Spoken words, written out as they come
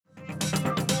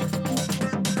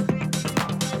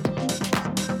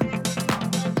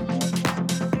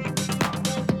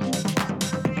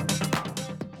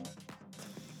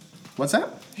What's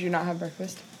that? Did you not have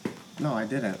breakfast? No, I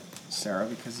didn't, Sarah,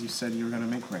 because you said you were going to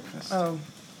make breakfast. Oh.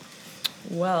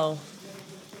 Well.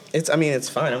 It's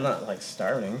fine. I'm not,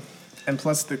 starving. And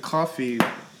plus, the coffee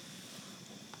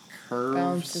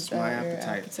curves my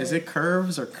appetite. Is it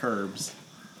curves or curbs?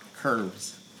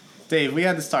 Curves. Dave, we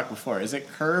had this talk before. Is it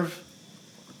curve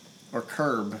or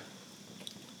curb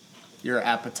your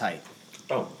appetite?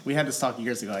 Oh. We had this talk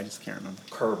years ago. I just can't remember.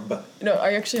 Curb. No, are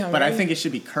you actually hungry? But I think it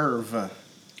should be curve.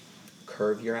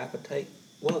 Curve your appetite?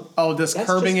 Well. Oh, does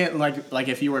curbing it, like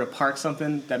if you were to park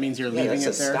something, that means you're leaving it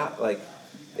there? Stop.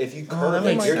 If you curve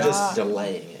it, you're just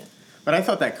delaying it. But I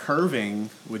thought that curving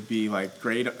would be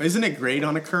grade. Isn't it grade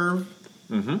on a curve?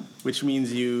 Mm-hmm. Which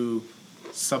means you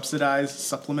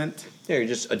supplement. Yeah, you're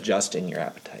just adjusting your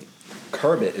appetite.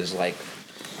 Curb it is like.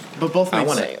 But both. I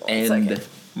want to end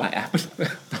my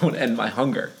appetite. I want to end my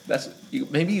hunger. That's you.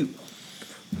 Maybe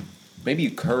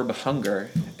you curb hunger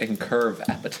and curve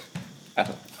appetite.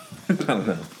 I don't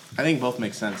know. I think both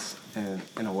make sense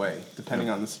in a way, depending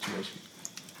on the situation.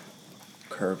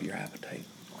 Curve your appetite.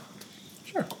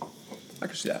 Sure, I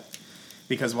can see that.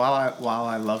 Because while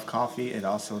I love coffee, it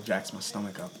also jacks my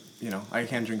stomach up. I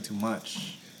can't drink too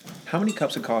much. How many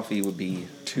cups of coffee would be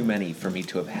too many for me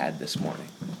to have had this morning?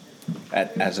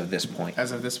 As of this point.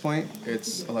 As of this point,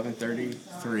 it's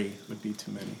 11:33 would be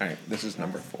too many. All right, this is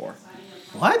number 4.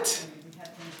 What?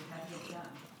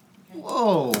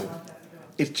 Whoa.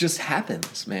 It just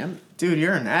happens, man. Dude,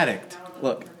 you're an addict.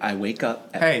 Look, I wake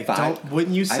up at 5.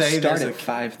 Wouldn't you say I start at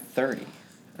 5:30.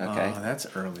 Okay. Oh, that's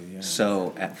early, yeah.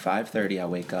 So at 5:30 I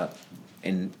wake up,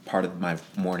 and part of my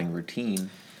morning routine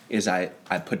is I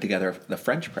put together the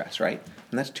French press, right?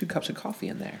 And that's 2 cups of coffee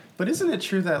in there. But isn't it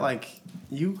true that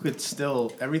you could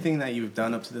still everything that you've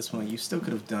done up to this point, you still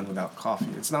could have done without coffee?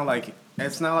 It's not like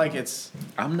it's.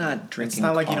 I'm not drinking. It's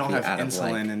not like you coffee don't have out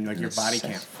insulin of and your body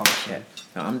can't function.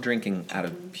 No, I'm drinking out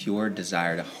of pure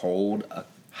desire to hold a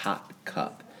hot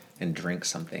cup and drink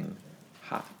something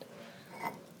hot.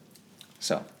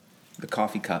 So, the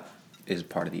coffee cup is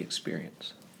part of the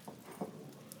experience.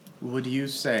 Would you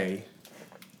say,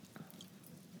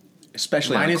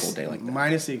 especially on a cold day like that,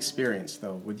 minus the experience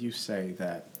though, would you say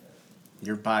that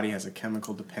your body has a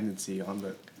chemical dependency on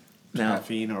the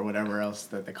caffeine or whatever else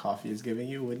that the coffee is giving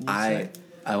you? Wouldn't you say?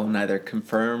 I will neither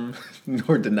confirm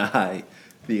nor deny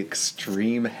the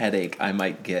extreme headache I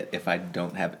might get if I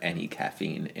don't have any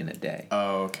caffeine in a day.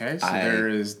 Okay, so there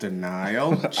is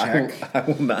denial. Check. I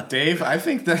will not. Dave, I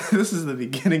think that this is the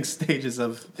beginning stages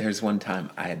of... There's one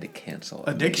time I had to cancel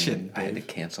addiction. I had to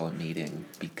cancel a meeting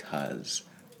because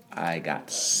I got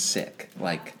sick,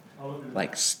 like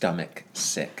stomach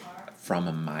sick from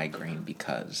a migraine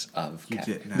because of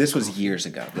caffeine. This was years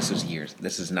ago. This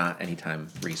is not anytime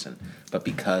recent. But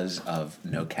because of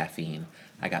no caffeine,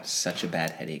 I got such a bad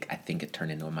headache, I think it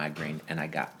turned into a migraine, and I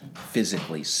got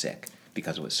physically sick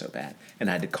because it was so bad.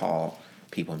 And I had to call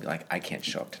people and be like, I can't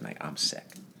show up tonight, I'm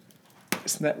sick.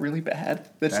 Isn't that really bad?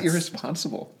 That's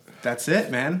irresponsible. That's it,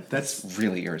 man. That's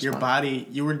really irresponsible. Your body,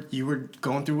 you were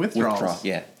going through withdrawals.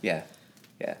 Yeah.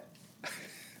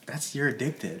 You're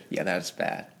addicted. Yeah, that's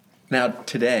bad. Now,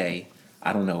 today,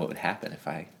 I don't know what would happen if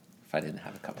I didn't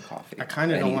have a cup of coffee. I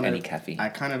kind of don't want any caffeine. I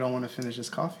kind of don't want to finish this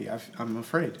coffee. I'm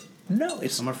afraid. No,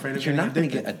 I'm afraid of you're not going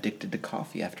to addicted. get addicted to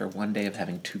coffee after one day of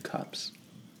having 2 cups.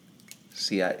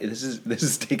 See, this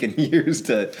is taken years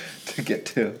to get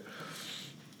to.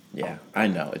 Yeah, I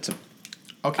know it's a.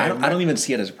 Okay, I don't even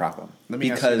see it as a problem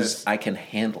because I can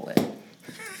handle it.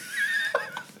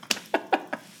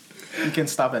 You can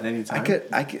stop at any time.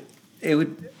 I could. It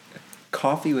would.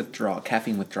 Caffeine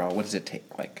withdrawal. What does it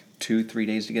take? Like 2-3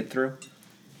 days to get through.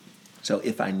 So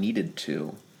if I needed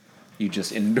to, you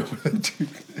just endure the 2.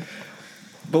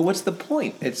 But what's the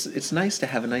point? It's nice to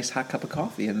have a nice hot cup of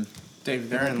coffee and. Dave,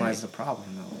 therein lies the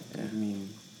problem, though. Yeah. I mean,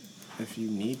 if you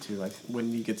need to,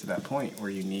 when you get to that point where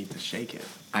you need to shake it.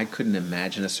 I couldn't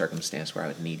imagine a circumstance where I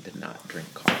would need to not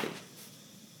drink coffee.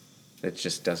 It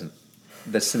just doesn't.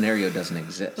 The scenario doesn't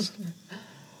exist.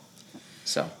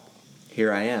 So,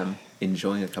 here I am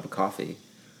enjoying a cup of coffee,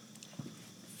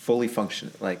 fully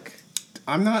functioning,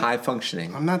 I'm not high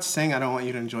functioning. I'm not saying I don't want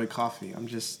you to enjoy coffee. I'm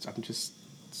just.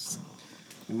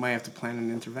 We might have to plan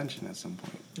an intervention at some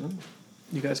point.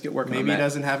 You guys get working on that. Maybe it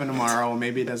doesn't happen tomorrow,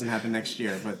 maybe it doesn't happen next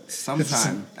year, but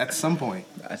sometime, at some point.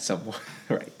 At some point,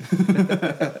 right.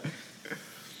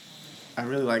 I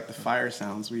really like the fire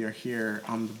sounds. We are here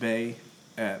on the bay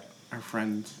at our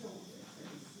friend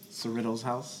Cerritos'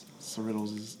 house.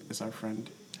 Cerritos is our friend.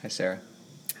 Hi, Sarah.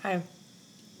 Hi.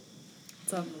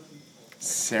 What's up?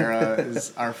 Sarah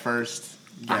is our first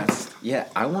guest.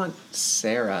 I want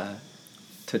Sarah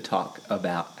to talk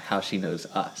about how she knows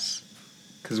us.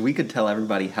 Because we could tell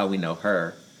everybody how we know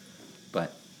her,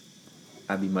 but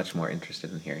I'd be much more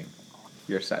interested in hearing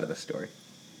your side of the story.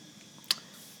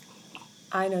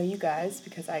 I know you guys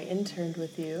because I interned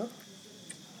with you.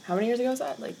 How many years ago was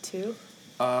that? Like 2?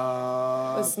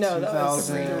 That was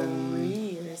 3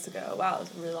 years ago. Wow, that was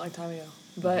a really long time ago.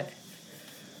 But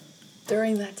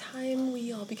during that time,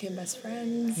 we all became best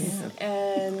friends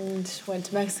and went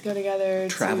to Mexico together.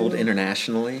 Traveled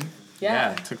internationally.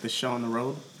 Yeah. Took the show on the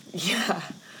road. Yeah.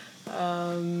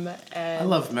 And I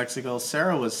love Mexico.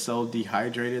 Sarah was so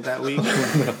dehydrated that week.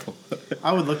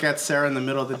 I would look at Sarah in the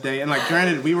middle of the day, and like,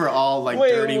 granted, we were all like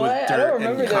dirty with dirt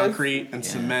and concrete and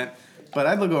cement. But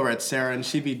I'd look over at Sarah, and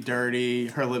she'd be dirty.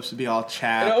 Her lips would be all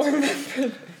chapped. I don't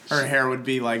remember. Her hair would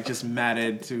be like just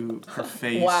matted to her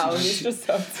face. Wow, this just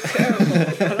sounds terrible.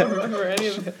 I don't remember any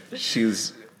of it. She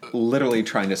was literally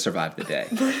trying to survive the day.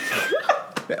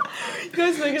 You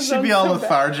guys make it sound She'd be all so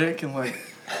lethargic and like.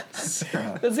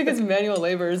 Sarah. That's because manual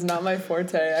labor is not my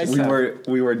forte.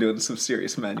 We were doing some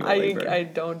serious manual labor. I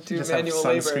don't do just manual have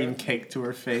labor. sunscreen caked to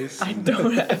her face. I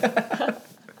don't have.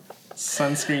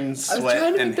 Sunscreen, sweat, I was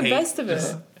trying to and make the hate. best of it.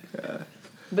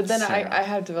 But then Sarah. I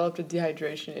have developed a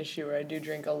dehydration issue where I do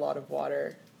drink a lot of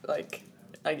water. Like,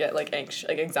 I get like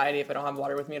anxiety if I don't have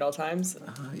water with me at all times.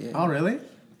 Yeah. Oh, really?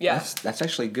 Yeah. That's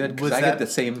actually good because Was I that- get the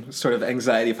same sort of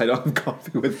anxiety if I don't have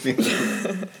coffee with me.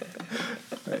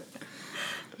 Right.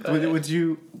 Would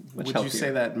you healthier. say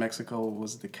that Mexico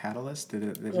was the catalyst? Did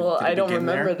it I don't begin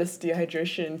remember there? this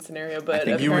dehydration scenario, but I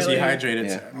think you were apparently- dehydrated.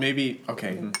 Yeah. Maybe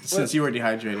since you were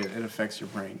dehydrated, it affects your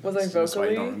brain. Was I So that's why you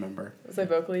vocally- don't remember. Was I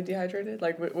vocally dehydrated?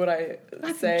 Like, would I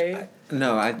say?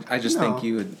 No, I just No. think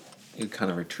you'd kind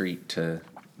of retreat to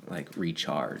like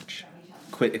recharge,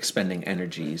 quit expending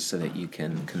energy so that you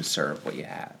can conserve what you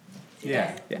have.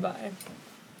 Yeah. Yeah. Bye.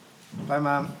 Bye,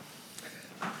 Mom.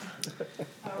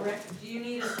 Rick, do you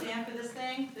need a stamp for this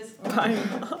thing? Bye.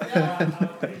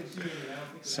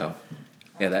 So,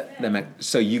 yeah,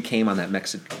 so you came on that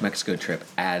Mexico trip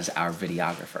as our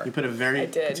videographer. You put I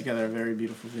did. put together a very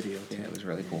beautiful video too. Yeah, it was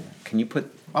really cool. Can you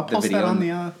put I'll the post video that on in-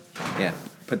 the. Yeah,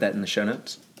 put that in the show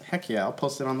notes. Heck yeah, I'll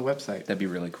post it on the website. That'd be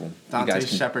really cool. You guys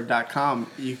can, DanteShepherd.com.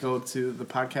 You go to the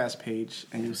podcast page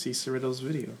and you'll see Cerrito's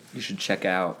video. you should check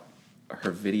out her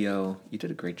video. You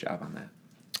did a great job on that.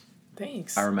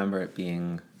 Thanks. I remember it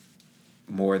being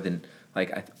more than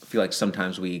like I feel like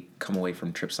sometimes we come away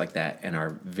from trips like that and our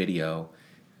video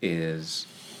is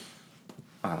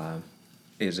a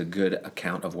good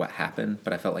account of what happened,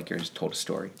 but I felt like yours told a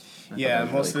story. I thought Yeah, that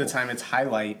was most really of the time it's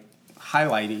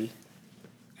highlighty,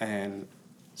 and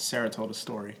Sarah told a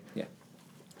story, cool. Yeah.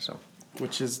 So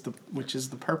which is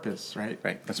the purpose, right?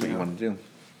 right, that's what you want to do.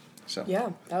 So Yeah,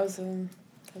 that was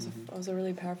a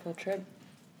really powerful trip.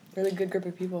 Really good group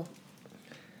of people.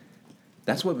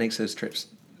 that's what makes those trips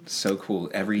so cool.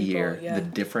 Every People, year, yeah. the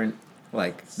different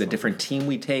different team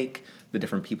we take, the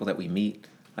different people that we meet.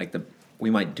 Like we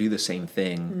might do the same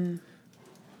thing,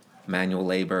 manual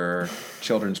labor,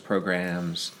 children's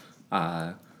programs,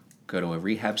 go to a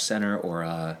rehab center or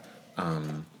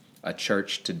a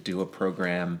church to do a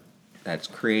program that's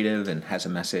creative and has a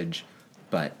message,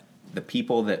 but the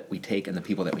people that we take and the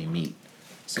people that we meet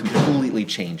completely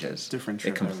changes. Different It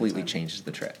trip every completely time. changes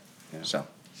the trip. Yeah. So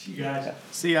See ya.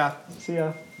 See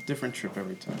ya. Different trip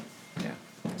every time. yeah.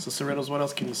 So Cerritos, what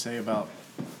else can you say about?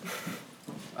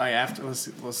 Let's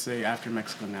say after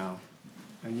Mexico now,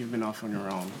 and you've been off on your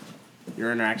own.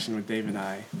 Your interaction with Dave and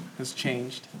I has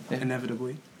changed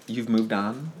inevitably. You've moved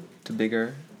on to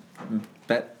bigger,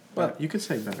 Well, you could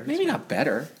say better. maybe not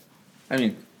better. I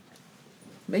mean,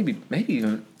 maybe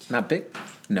even not big.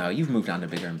 No, you've moved on to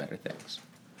bigger and better things.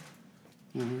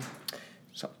 Mm-hmm.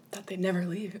 So Thought they'd never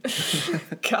leave.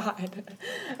 God.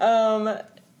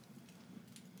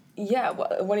 Yeah.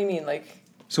 What do you mean? Like.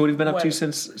 so what have you been up to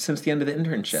What? since the end of the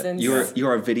internship? Since-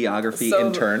 You're a videography So,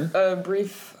 intern. A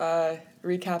brief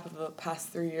recap of the past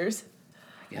 3 years.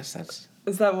 Yes, that's.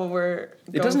 Is that what we're?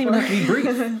 It going doesn't even for? have to be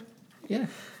brief. Yeah.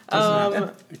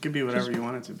 It could be whatever you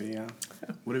want it to be. Yeah.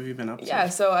 What have you been up to? Yeah,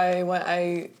 so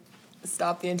I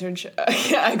stopped the internship.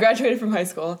 I graduated from high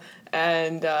school,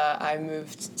 and I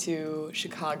moved to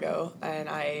Chicago, and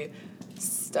I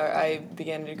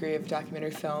began a degree of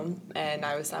documentary film, and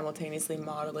I was simultaneously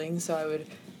modeling, so I would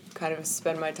kind of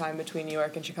spend my time between New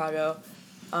York and Chicago.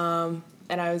 And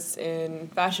I was in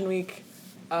Fashion Week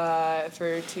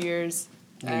for 2 years.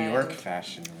 New York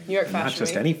Fashion Week. New York Fashion Not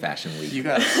just Week. any fashion week. You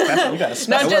got a special.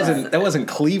 Not just- That wasn't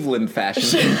Cleveland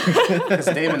fashion week. Because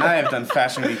Dave and I have done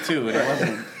Fashion Week too, and it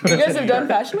wasn't. You guys have done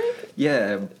Fashion Week?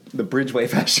 Yeah, the Bridgeway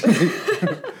fashion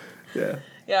week. Yeah.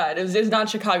 Yeah, it was not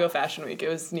Chicago Fashion Week. It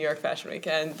was New York Fashion Week,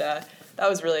 and that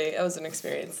was an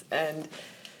experience. And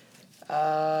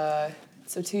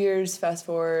So 2 years, fast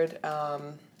forward.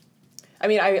 I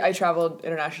mean, I traveled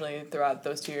internationally throughout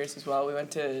those 2 years as well. We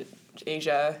went to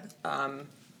Asia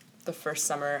the first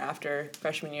summer after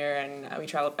freshman year, and I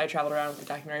traveled around with a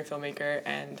documentary filmmaker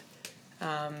and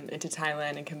into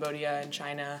Thailand and Cambodia and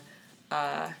China,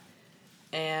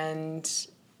 and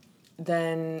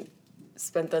then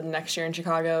spent the next year in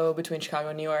Chicago, between Chicago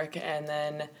and New York, and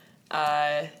then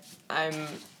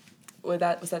was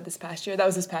that this past year? That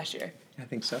was this past year. I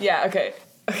think so. Yeah. Okay.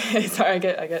 Sorry, I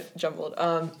get jumbled.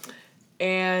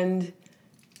 And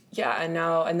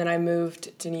then I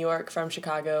moved to New York from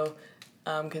Chicago,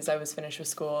 because I was finished with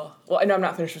school. Well, no, I'm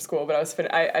not finished with school, but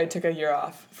I took a year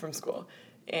off from school,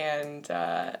 and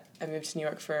I moved to New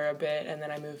York for a bit, and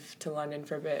then I moved to London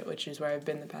for a bit, which is where I've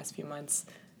been the past few months,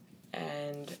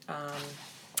 and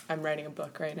I'm writing a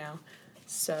book right now,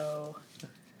 so.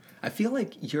 I feel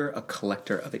like you're a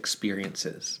collector of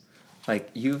experiences.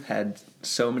 Like, you've had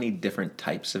so many different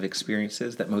types of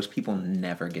experiences that most people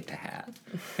never get to have.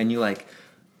 And you, like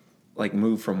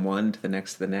move from one to the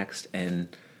next,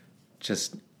 and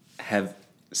just have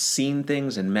seen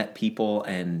things and met people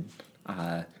and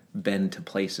been to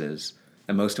places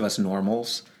that most of us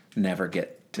normals never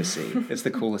get to see. It's the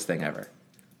coolest thing ever.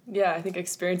 Yeah, I think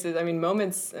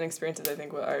moments and experiences, I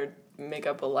think, make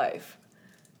up a life.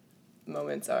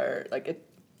 Moments are,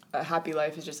 a happy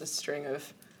life is just a string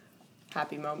of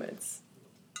happy moments,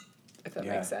 if that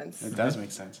makes sense. It does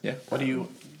make sense. Yeah.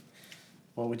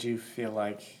 What would you feel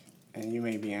like, and you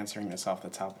may be answering this off the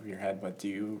top of your head, but do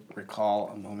you recall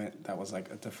a moment that was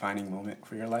like a defining moment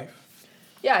for your life?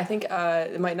 Yeah, I think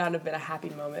it might not have been a happy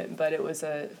moment, but it was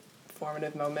a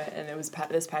formative moment, and it was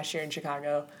this past year in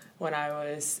Chicago when I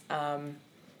was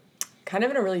kind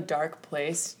of in a really dark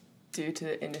place due to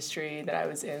the industry that I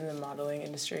was in, the modeling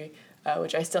industry,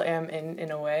 which I still am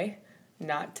in a way,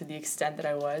 not to the extent that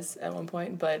I was at one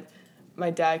point, but my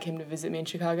dad came to visit me in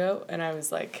Chicago, and I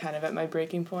was like kind of at my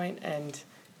breaking point, and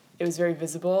it was very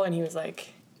visible, and he was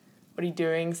like, "What are you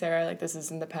doing, Sarah? Like, this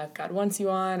isn't the path God wants you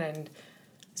on, and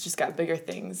it's just got bigger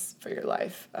things for your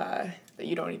life that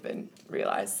you don't even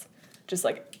realize." Just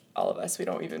like all of us, we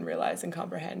don't even realize and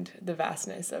comprehend the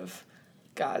vastness of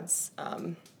God's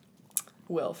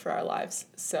will for our lives.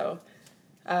 So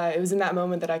it was in that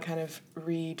moment that I kind of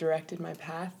redirected my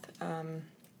path, and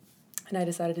I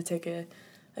decided to take a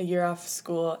year off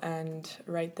school and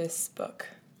write this book,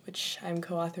 which I'm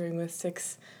co-authoring with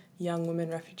 6 young women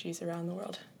refugees around the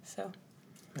world. So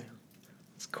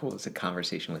it's cool. It's a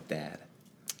conversation with Dad.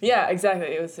 Yeah, exactly.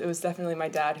 It was definitely my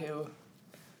dad who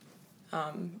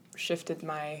shifted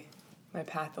my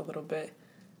path a little bit,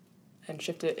 and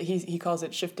shifted. He calls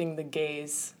it shifting the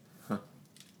gaze,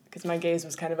 because my gaze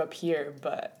was kind of up here,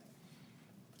 but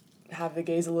have the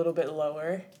gaze a little bit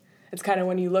lower. It's kind of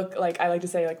when you look, like I like to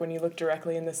say, like when you look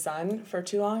directly in the sun for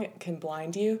too long, it can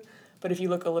blind you. But if you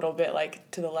look a little bit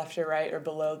like to the left or right or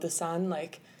below the sun,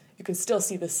 like you can still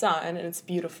see the sun and it's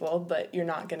beautiful, but you're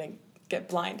not gonna get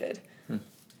blinded.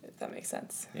 If that makes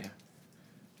sense. Yeah,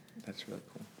 that's really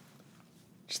cool.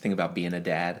 Just think about being a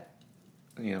dad.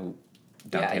 You know,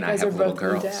 Dante and I have little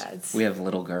girls. Dads. We have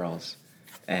little girls,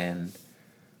 and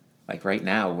like right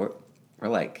now we're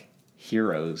like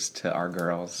heroes to our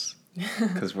girls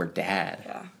because we're dad.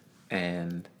 Yeah.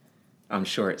 And I'm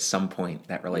sure at some point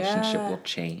that relationship will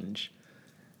change.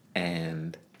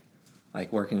 And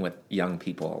like working with young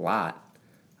people a lot,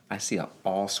 I see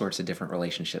all sorts of different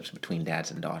relationships between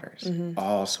dads and daughters.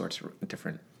 All sorts of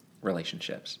different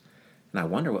relationships. And I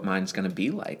wonder what mine's going to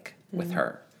be like with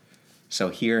her. So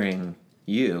hearing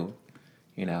you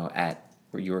know,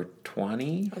 where you were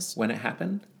 20 when it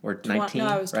happened? Or 19? No,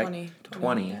 I was right? 20.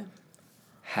 20. Yeah.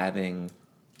 Having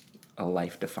a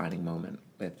life-defining moment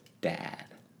with Dad.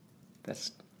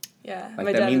 That's like my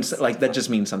that dad means like that just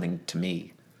means something to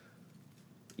me,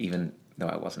 even though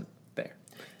I wasn't there.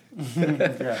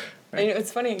 Yeah. Right. And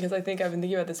it's funny because I think I've been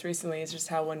thinking about this recently. It's just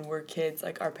how when we're kids,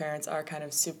 like our parents are kind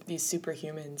of these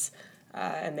superhumans,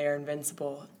 and they are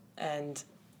invincible. And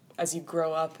as you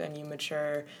grow up and you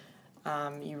mature,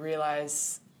 you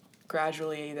realize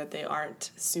gradually that they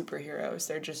aren't superheroes.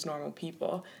 They're just normal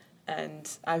people. And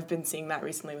I've been seeing that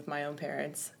recently with my own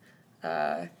parents.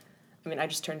 I mean, I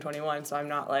just turned 21, so I'm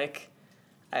not like,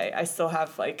 I still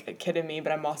have like a kid in me,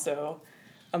 but I'm also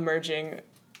emerging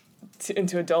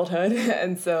into adulthood.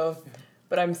 And so,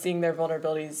 but I'm seeing their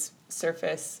vulnerabilities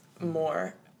surface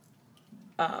more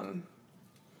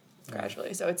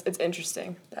gradually. So it's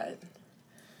interesting that.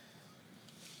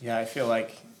 Yeah, I feel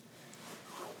like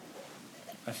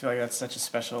that's such a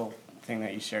special thing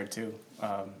that you shared too,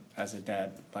 as a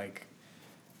dad. Like,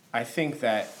 I think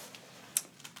that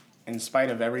in spite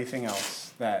of everything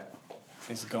else that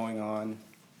is going on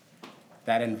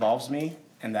that involves me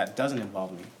and that doesn't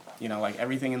involve me. You know, like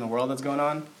everything in the world that's going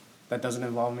on that doesn't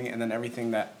involve me, and then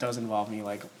everything that does involve me,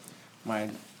 like my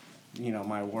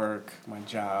work, my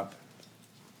job,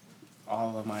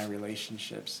 all of my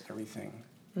relationships, everything.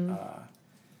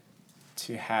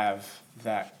 To have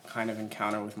that kind of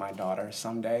encounter with my daughter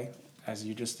someday, as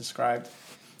you just described,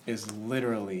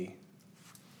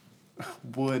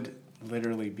 would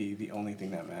literally be the only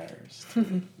thing that matters to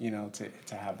me, you know,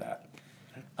 to have that.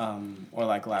 Or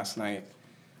like last night,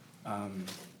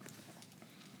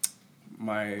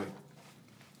 my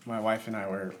wife and I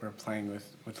were playing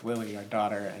with Lily, our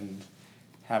daughter, and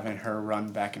having her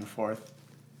run back and forth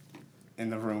in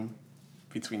the room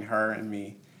between her and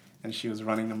me. And she was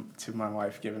running to my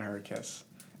wife, giving her a kiss,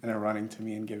 and then running to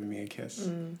me and giving me a kiss,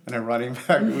 and then running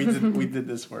back. We did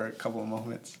this for a couple of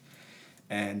moments,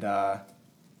 and that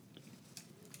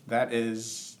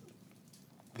is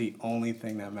the only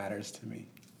thing that matters to me.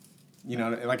 You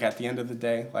know, like at the end of the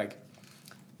day, like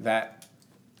that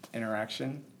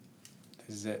interaction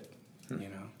is it. You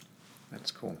know, that's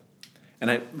cool,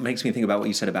 and it makes me think about what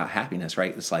you said about happiness,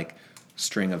 right? It's like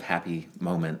string of happy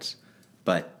moments,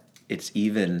 but it's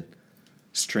even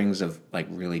strings of like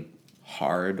really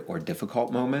hard or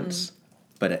difficult moments,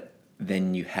 but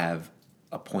then you have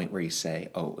a point where you say,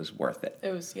 oh, it was worth it.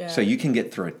 It was, yeah. So you can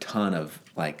get through a ton of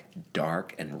like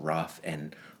dark and rough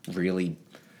and really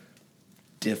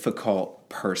difficult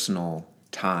personal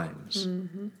times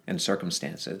and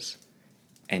circumstances,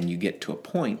 and you get to a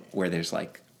point where there's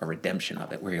like a redemption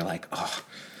of it, where you're like, oh,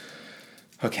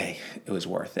 okay, it was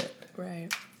worth it. Right.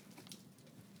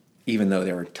 Even though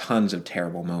there were tons of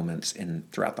terrible moments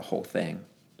throughout the whole thing,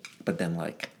 but then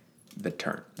like the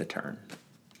turn.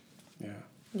 Yeah.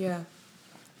 Yeah.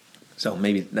 So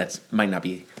maybe might not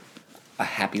be a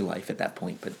happy life at that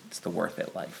point, but it's the worth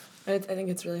it life. I think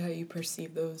it's really how you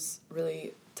perceive those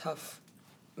really tough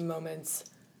moments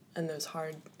and those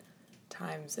hard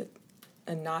times,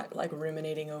 and not like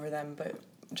ruminating over them, but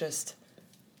just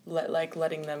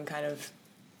letting them kind of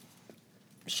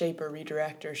shape or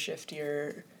redirect or shift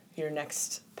your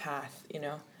next path, you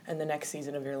know, and the next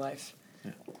season of your life.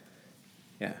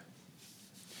 Yeah.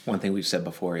 One thing we've said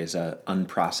before is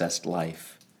unprocessed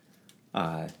life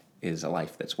is a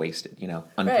life that's wasted. You know,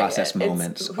 unprocessed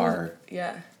moments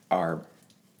are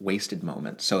wasted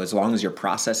moments. So as long as you're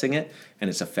processing it and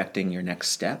it's affecting your next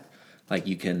step, like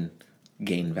you can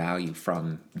gain value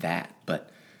from that. But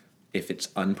if it's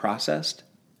unprocessed,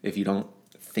 if you don't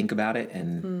think about it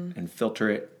and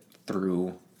filter it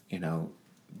through, you know,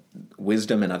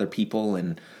 wisdom and other people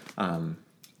and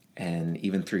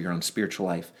even through your own spiritual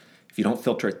life, if you don't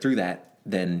filter it through that,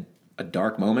 then a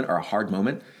dark moment or a hard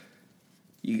moment,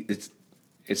 it's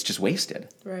just wasted.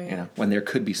 Right. You know, when there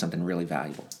could be something really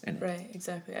valuable in it. Right,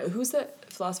 exactly. Who's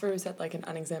that philosopher who said like an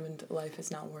unexamined life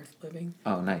is not worth living?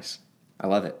 Oh, nice. I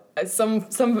love it. Some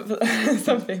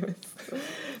famous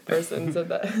person said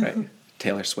that. Right.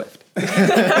 Taylor Swift.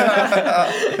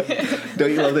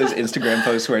 Don't you love those Instagram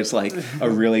posts where it's like a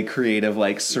really creative,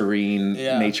 like serene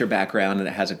nature background and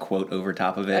it has a quote over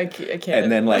top of it? I can't.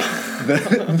 And then like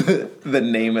the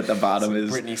name at the bottom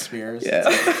is Britney Spears. Yeah.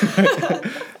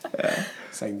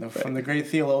 It's like from the great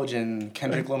theologian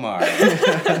Kendrick Lamar.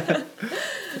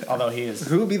 Although he is.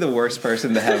 Who would be the worst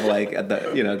person to have like at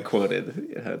the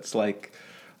quoted? It's like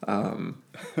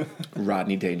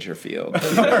Rodney Dangerfield.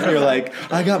 You're like,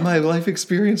 I got my life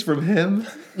experience from him.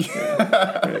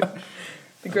 Right.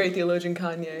 The great theologian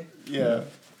Kanye. Yeah.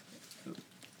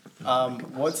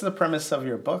 What's the premise of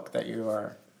your book that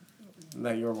you're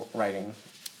writing?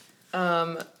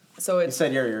 So it's, you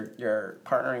said you're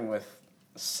partnering with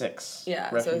 6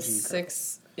 refugee girls.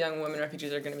 6 young women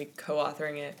refugees are going to be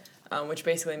co-authoring it, which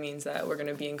basically means that we're going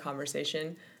to be in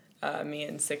conversation, me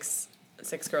and six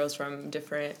girls from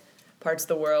different parts of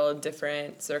the world,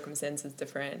 different circumstances,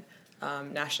 different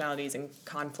nationalities and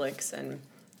conflicts. And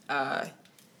I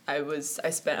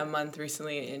spent a month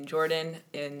recently in Jordan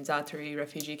in Zaatari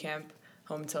refugee camp,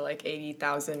 home to like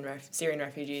 80,000 Syrian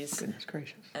refugees. Goodness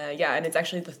gracious. And it's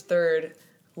actually the 3rd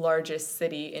largest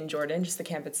city in Jordan, just the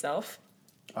camp itself.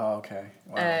 Oh, okay.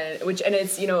 Wow. And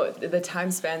it's, you know, the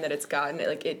time span that it's gotten,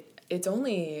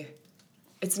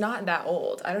 it's not that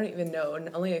old. I don't even know,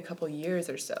 only a couple years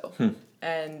or so.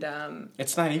 And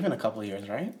it's not even a couple of years,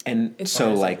 right? And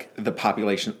so like the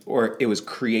population, or it was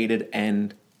created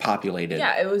and populated.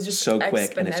 Yeah, it was just so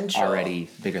quick, and it's already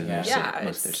bigger than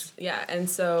most cities. Yeah, and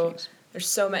so there's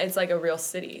so many. It's like a real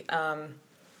city.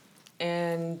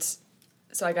 And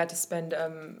so I got to spend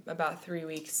about 3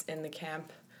 weeks in the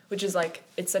camp, which is like,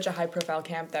 it's such a high profile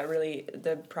camp that really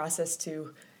the process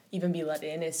to even be let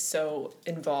in is so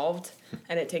involved,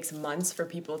 and it takes months for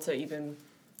people to even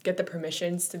get the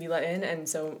permissions to be let in. And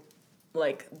so,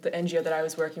 like, the NGO that I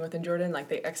was working with in Jordan, like,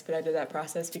 they expedited that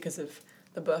process because of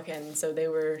the book, and so they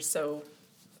were so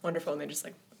wonderful, and they just,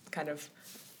 like, kind of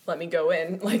let me go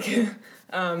in, like,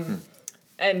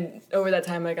 and over that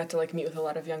time I got to, like, meet with a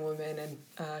lot of young women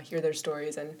and hear their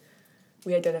stories, and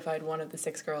we identified one of the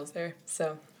 6 girls there,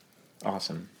 so.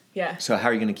 Awesome. Yeah. So how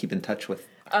are you going to keep in touch with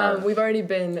her? We've already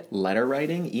been... Letter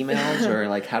writing, emails, or,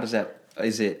 like, how does that,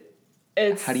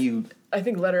 how do you... I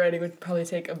think letter writing would probably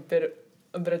take a bit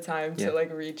of time to,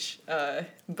 like, reach,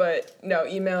 but no,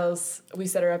 emails, we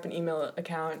set her up an email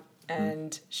account,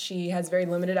 and she has very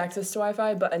limited access to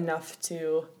Wi-Fi, but enough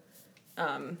to,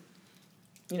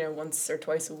 once or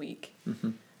twice a week.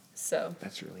 Mm-hmm. So.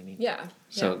 That's really neat. Yeah.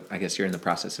 So I guess you're in the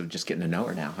process of just getting to know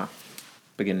her now, huh?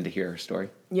 Beginning to hear her story.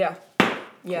 Yeah.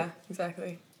 Yeah,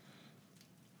 exactly.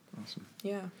 Awesome.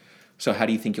 Yeah. So how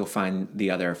do you think you'll find the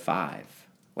other 5?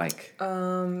 Like.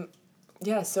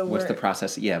 Yeah. So what's the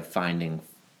process? Yeah, of finding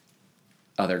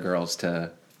other girls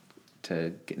to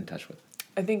get in touch with.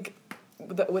 I think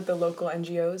with the local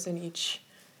NGOs in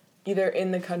either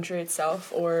in the country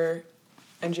itself or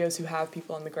NGOs who have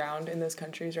people on the ground in those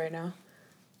countries right now.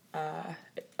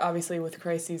 Obviously with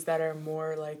crises that are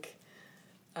more like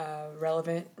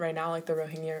relevant right now, like the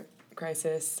Rohingya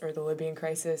crisis or the Libyan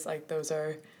crisis, like those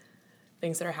are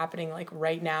things that are happening like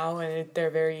right now, and they're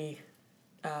very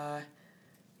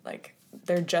like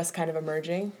they're just kind of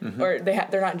emerging, or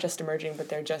they're not just emerging, but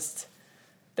they're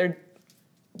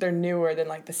newer than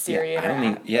like the Syrian.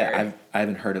 I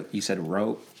haven't heard of. You said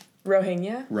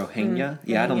Rohingya. Mm-hmm.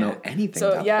 Yeah, I don't know anything.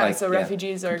 So about,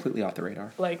 refugees are completely off the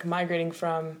radar. Like migrating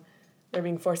they're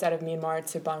being forced out of Myanmar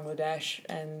to Bangladesh,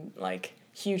 and like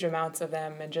huge amounts of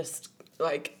them, and just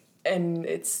like, and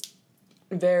it's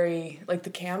very like the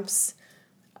camps.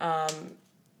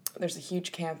 There's a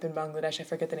huge camp in Bangladesh. I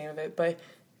forget the name of it, but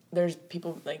there's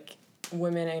people like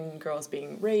women and girls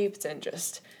being raped, and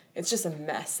just. It's just a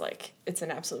mess, like, it's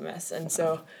an absolute mess. And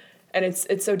so, and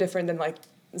it's so different than, like,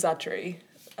 Zatri,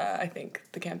 I think,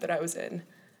 the camp that I was in.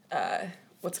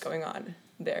 What's going on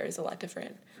there is a lot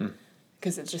different.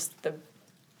 Because it's just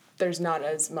there's not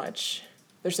as much,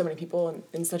 there's so many people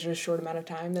in such a short amount of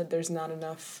time that there's not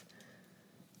enough,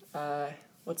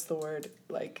 what's the word,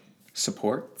 like...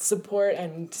 Support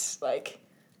and, like...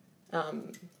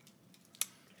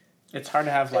 It's hard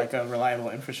to have like a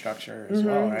reliable infrastructure as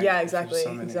well, right? Yeah, exactly.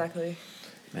 Exactly.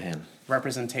 Man.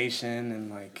 Representation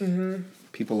and like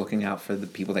people looking out for the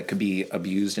people that could be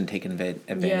abused and taken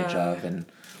advantage of and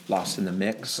lost in the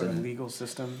mix, and the legal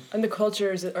system. And the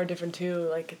cultures are different too.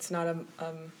 Like it's not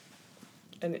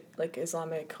an like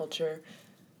Islamic culture,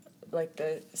 like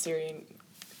the Syrian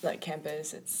like camp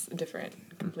is. It's different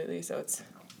completely. So it's.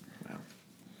 Wow.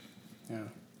 Yeah.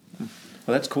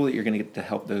 Well, that's cool that you're going to get to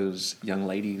help those young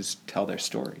ladies tell their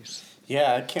stories.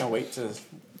 Yeah, I can't wait to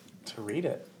read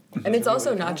it. And it's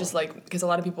also not just like, because a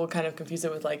lot of people kind of confuse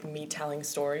it with like me telling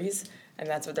stories, and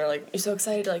that's what they're like, you're so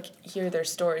excited to like hear their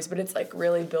stories, but it's like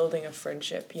really building a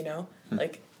friendship, you know?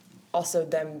 Like also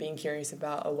them being curious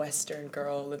about a Western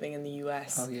girl living in the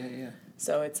U.S. Oh, yeah.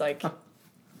 So it's like,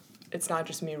 it's not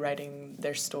just me writing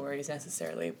their stories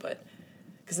necessarily, but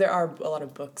because there are a lot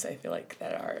of books I feel like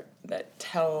that are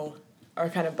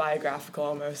kind of biographical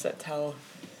almost, that tell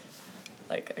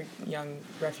like a young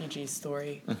refugee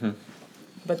story.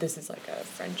 But this is like a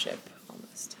friendship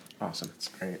almost. Awesome. That's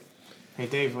great. Hey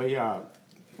Dave, we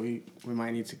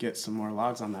might need to get some more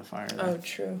logs on that fire. Oh,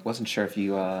 true. Wasn't sure if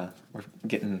you were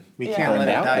getting. We can't let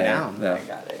it die down. I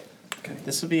got it. Okay.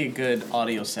 This would be a good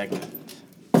audio segment.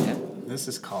 Yeah. This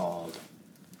is called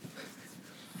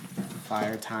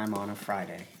Fire Time on a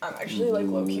Friday. I'm actually like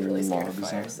low-key really scared of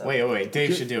fire. So. Wait.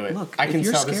 Dave should do it. Look, I can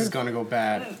tell this is going to go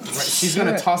bad. Right, she's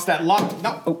going to toss that log.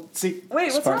 No. Oh, see.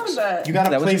 Wait, what's wrong with that? You got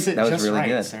to place it that was just really right,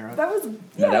 good. Sarah. That was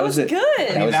that was good.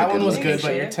 That one was one. good,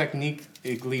 but your technique,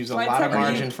 it leaves a My lot of technique-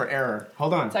 margin for error.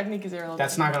 Hold on. Technique is irrelevant.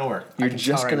 That's not going to work. You're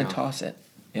just going to toss it.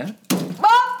 Yeah?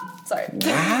 Sorry.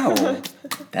 Wow.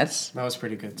 That was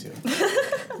pretty good, too.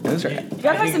 Those are... You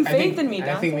gotta have some faith in me, I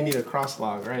Dante. think we need a cross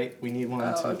log, right? We need one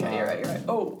Okay, you're right.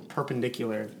 Oh.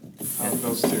 perpendicular of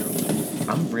those two.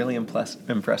 I'm really impressed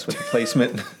with the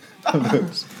placement of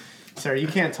those. Sarah, you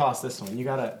can't toss this one. You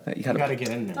gotta get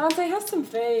in there. Dante, have some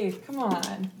faith. Come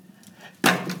on.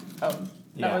 Oh,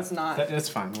 no, it's not. That's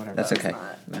fine, whatever. That's okay.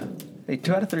 No. Hey,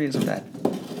 2 out of 3 isn't bad.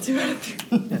 2 out of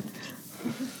 3. Yeah.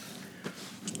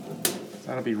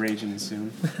 That'll be raging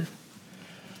soon.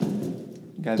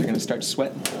 You guys are going to start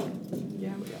sweating.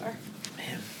 Yeah, we are.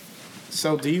 Man.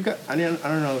 So do you got, I don't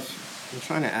know if, I'm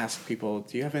trying to ask people,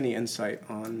 do you have any insight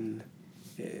on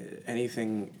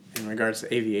anything in regards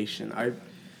to aviation.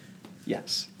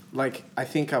 Yes. Like, I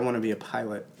think I want to be a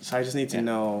pilot, so I just need to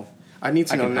know. I need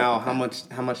to know now how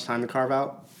much time to carve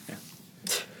out. Yeah.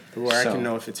 Where I can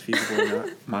know if it's feasible or not.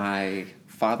 My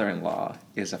father-in-law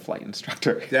is a flight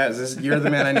instructor. Yeah, you're the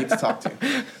man I need to talk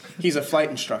to. He's a flight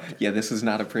instructor. Yeah, this is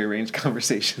not a prearranged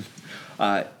conversation.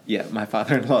 Yeah, my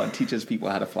father-in-law teaches people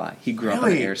how to fly. He grew up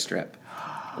on an airstrip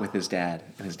with his dad,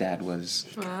 and his dad was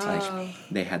like,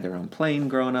 they had their own plane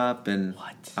growing up, and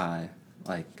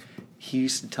like he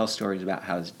used to tell stories about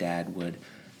how his dad would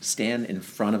stand in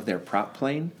front of their prop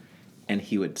plane, and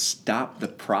he would stop the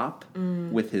prop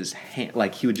with his hand,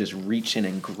 like he would just reach in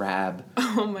and grab.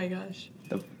 Oh my gosh.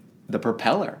 The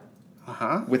propeller.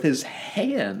 With his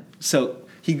hand. So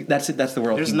that's the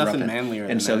world. There's nothing manlier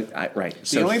than that. Right.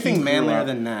 The only thing manlier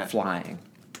than that flying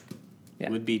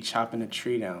would be chopping a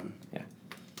tree down. Yeah.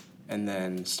 And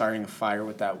then starting a fire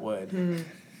with that wood.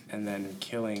 And then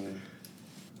killing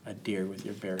a deer with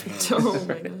your bare hands. Oh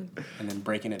my God. And then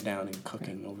breaking it down and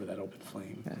cooking over that open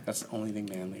flame. Yeah. That's the only thing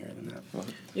manlier than that.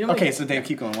 Well, okay, so Dave,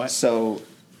 keep going. What? So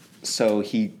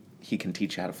he can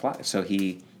teach you how to fly. So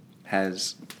he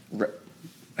has,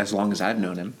 as long as I've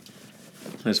known him,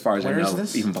 as far as I know,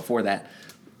 even before that,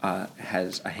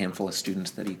 has a handful of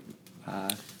students that he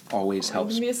always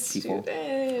helps people.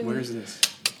 Where is this?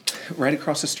 Right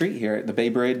across the street here at the Bay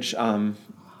Bridge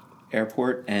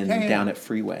Airport and down at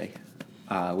Freeway,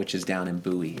 which is down in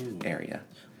Bowie area.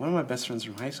 One of my best friends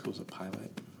from high school is a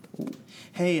pilot.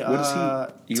 Hey,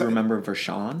 you remember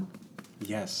Vershawn?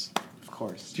 Yes, of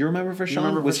course. Do you remember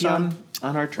Vershawn? Was he on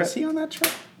our trip? Was he on that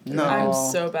trip? No.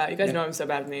 I'm so bad. You guys know I'm so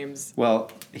bad with names.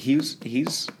 Well, he's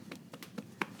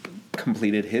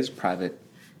completed his private.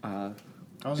 I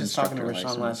was just talking to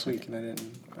Rashawn last week, and I didn't.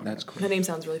 Okay. That's cool. The name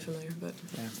sounds really familiar, but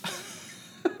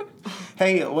yeah.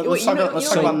 Hey, let's talk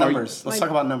about numbers. Let's talk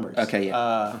about numbers. Okay,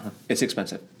 yeah. It's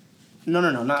expensive. No,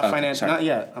 not financial. Not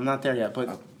yet. I'm not there yet,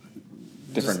 but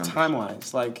different time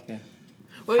wise, like. Yeah.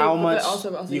 How much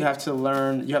you have to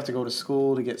learn? You have to go to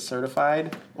school to get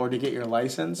certified or to get your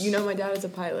license. You know, my dad is a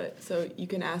pilot, so you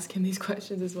can ask him these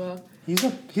questions as well.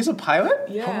 He's a pilot?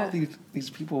 Yeah. How are these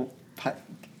people?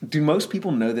 Do most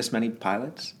people know this many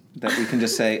pilots that we can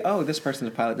just say, oh, this person's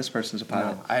a pilot, this person's a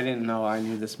pilot? No, I didn't know I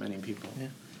knew this many people. Yeah.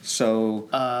 So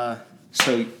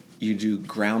you do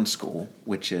ground school,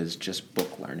 which is just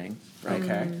book learning, right?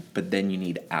 Okay. But then you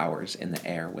need hours in the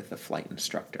air with a flight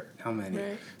instructor. How many?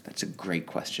 Right. That's a great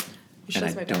question. And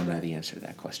I don't know the answer to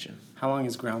that question. How long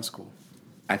is ground school?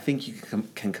 I think you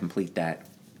can complete that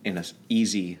in a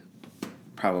easy,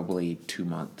 probably 2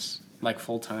 months. Like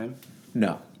full time?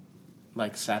 No.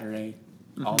 Like Saturday,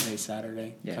 all day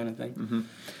Saturday kind of thing? Mm-hmm.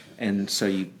 And so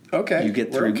you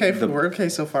get through we're okay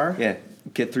so far. Yeah.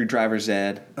 Get through driver's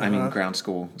ed. I mean, ground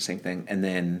school, same thing. And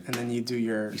then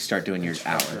you start doing your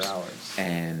hours.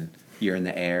 And you're in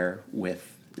the air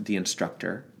with the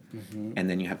instructor. Mm-hmm. And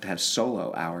then you have to have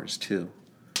solo hours too,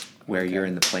 where you're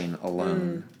in the plane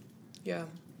alone. Yeah.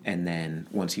 And then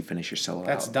once you finish your solo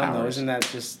That's dumb though. Isn't that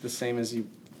just the same as you?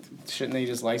 Shouldn't they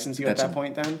just license you at that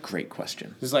point then? Great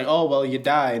question. It's like, oh, well, you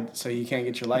died, so you can't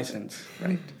get your license.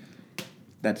 Right.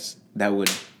 That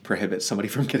would prohibit somebody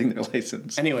from getting their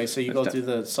license. Anyway, so you go through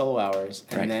the solo hours,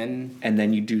 and then... And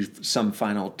then you do some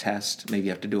final test. Maybe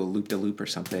you have to do a loop-de-loop or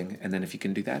something, and then if you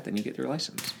can do that, then you get your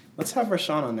license. Let's have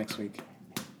Rashawn on next week.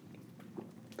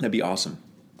 That'd be awesome.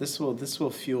 This will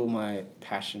fuel my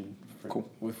passion for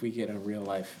if we get a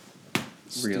real-life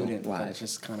student that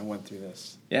just kind of went through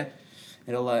this. Yeah.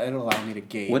 It'll allow me to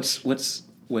gauge.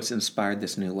 What's inspired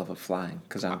this new love of flying?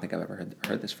 Because I don't think I've ever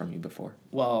heard this from you before.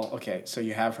 Well, okay, so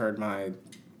you have heard my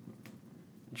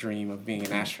dream of being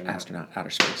an astronaut.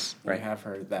 Outer space, right? You have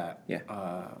heard that.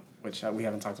 Yeah. Which we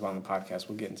haven't talked about on the podcast.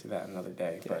 We'll get into that another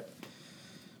day. Yeah. But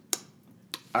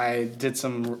I did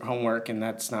some homework, and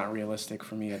that's not realistic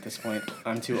for me at this point.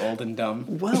 I'm too old and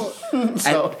dumb. Well,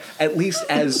 so at least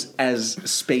as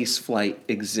space flight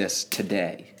exists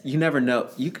today, you never know.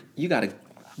 You got a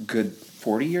good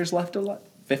 40 years left of life,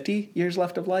 50 years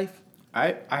left of life.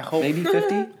 I hope maybe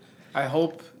 50. I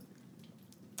hope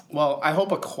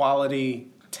a quality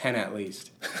 10 at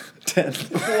least. 10.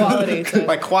 Quality 10.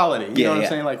 Like quality. You know what I'm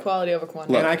saying? Like quality over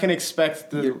quantity. And I can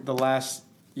expect the last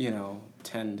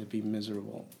 10 to be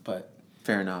miserable, but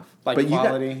fair enough. Like but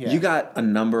quality, you got a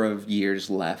number of years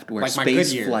left where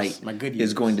space flight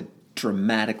is going to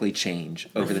dramatically change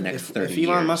over the next 30 years. If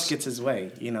Elon Musk gets his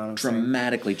way, you know what I'm saying?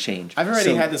 Dramatically change. I've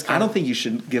already had this I don't think you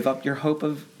should give up your hope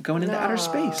of going into outer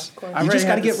space. You just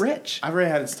got to get rich. I've already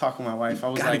had this talk with my wife. I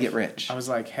was like, get rich. I was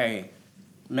like, hey,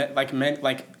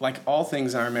 like all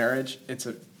things in our marriage, it's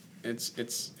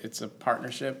a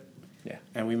partnership. Yeah.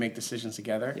 And we make decisions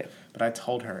together. Yeah. But I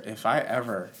told her, if I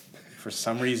ever, for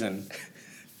some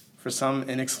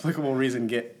inexplicable reason,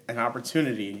 get an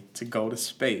opportunity to go to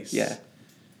space, Yeah.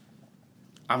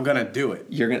 I'm going to do it.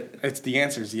 You're going to... The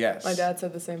answer is yes. My dad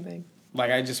said the same thing.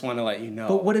 Like, I just want to let you know.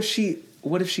 But what if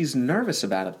she's nervous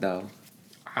about it, though?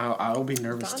 I'll be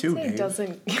nervous Dante too, babe.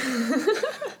 doesn't...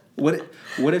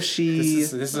 What if she...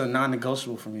 This is a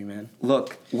non-negotiable for me, man.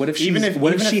 Look, what if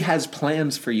she has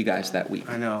plans for you guys that week?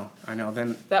 I know.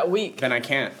 Then that week. Then I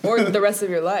can't. Or the rest of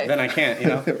your life. Then I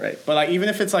can't, Right. But like even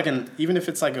if it's like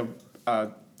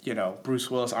a Bruce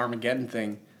Willis Armageddon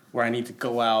thing where I need to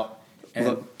go out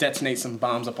and detonate some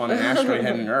bombs up on an asteroid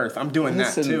heading to Earth, I'm doing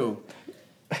that too.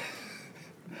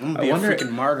 I'm gonna be a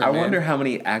freaking martyr, I man. wonder how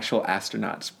many actual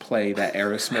astronauts play that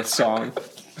Aerosmith song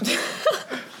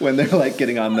when they're like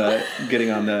getting on the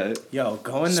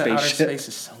going to outer space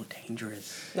is so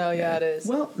dangerous. No, yeah, it is.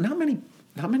 Well, not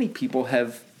many people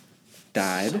have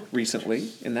died recently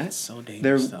in that. It's so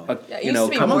dangerous, though. Yeah, it used to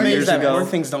be a couple more years that ago, more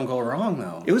things don't go wrong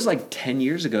though. it was like 10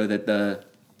 years ago that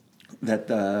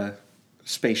the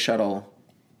space shuttle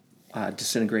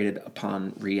disintegrated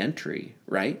upon re-entry,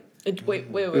 right? Wait.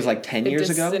 It was like 10 years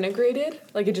ago? It disintegrated?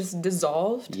 Like it just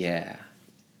dissolved? Yeah.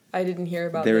 I didn't hear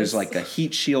about There this. was like a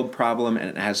heat shield problem,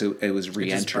 and as it was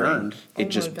re-entering, burned. it Oh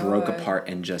just my broke God. apart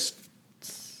and just...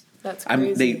 That's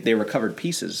crazy. They recovered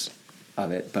pieces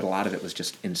of it, but a lot of it was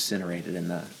just incinerated in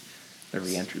the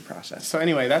re-entry process. So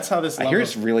anyway, that's how this. I hear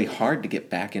it's really hard to get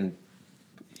back in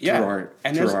through our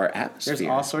atmosphere. There's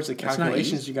all sorts of It's not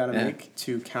calculations easy. you got to make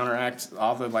to counteract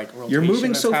all the like rotation. You're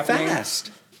moving that's so happening. fast.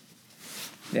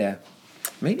 Yeah.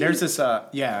 Maybe. There's this, but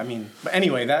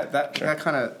anyway, that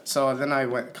kind of, so then I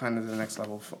went kind of to the next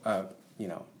level,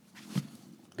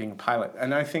 being a pilot.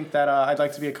 And I think that I'd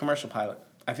like to be a commercial pilot.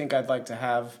 I think I'd like to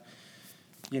have,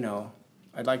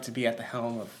 I'd like to be at the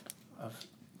helm of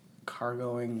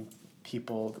cargoing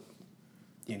people,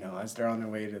 as they're on their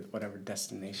way to whatever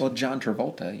destination. Well, John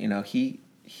Travolta,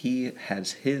 he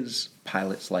has his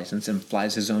pilot's license and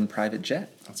flies his own private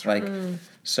jet. That's right.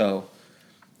 So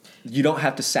you don't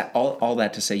have to all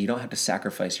that to say you don't have to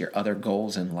sacrifice your other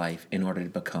goals in life in order to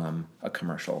become a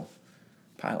commercial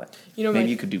pilot. Maybe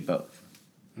you could do both.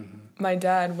 My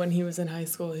dad, when he was in high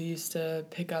school, he used to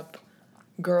pick up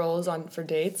girls for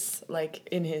dates, like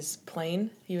in his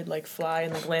plane. He would like fly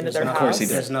and like land at their house. Of course he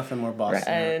did. There's nothing more boss Right.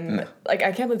 than that. And like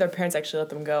I can't believe their parents actually let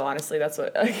them go. Honestly, that's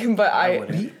what. But I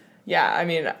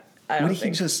don't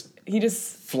think he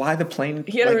just fly the plane.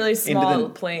 He had a really small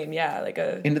plane, like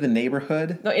into the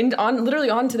neighborhood. No, literally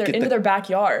onto their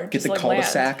backyard. Get just the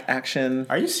cul-de-sac action.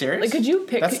 Are you serious? Like, could you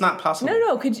pick? That's not possible.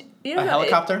 No. Could you? A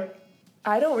helicopter?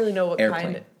 I don't really know what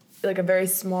Airplane. kind. Like a very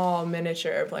small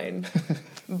miniature airplane.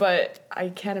 But I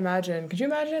can't imagine. Could you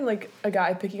imagine like a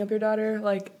guy picking up your daughter?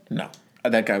 Like No,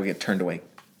 that guy would get turned away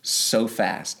so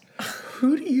fast.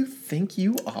 Who do you think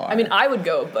you are? I mean, I would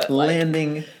go, but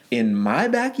landing in my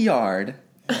backyard.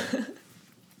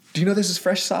 Do you know this is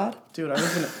fresh sod? Dude,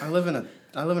 I live in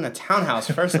a townhouse.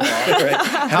 First of all, Right.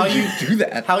 How do you do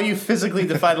that? How you physically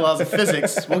defy the laws of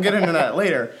physics? We'll get into that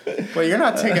later. But you're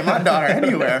not taking my daughter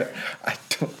anywhere. I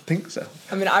don't think so.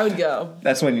 I mean, I would go.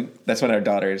 That's when our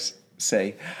daughters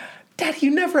say, "Daddy,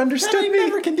 you never understood Daddy me.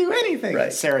 never can do anything."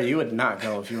 Right. Sarah, you would not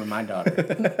go if you were my daughter. Good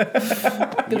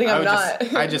thing I'm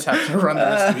not. I just have to run the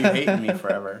risk of you hating me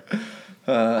forever.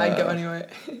 I'd go anyway.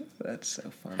 That's so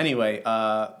funny. Anyway,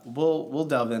 we'll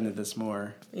delve into this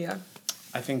more. Yeah.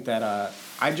 I think that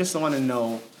I just want to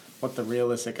know what the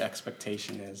realistic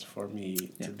expectation is for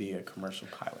me to be a commercial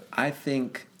pilot. I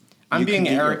think I'm being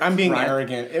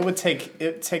arrogant.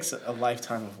 It takes a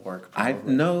lifetime of work. I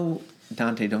probably. know,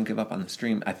 Dante, don't give up on the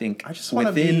stream. I think I just want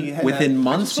to be within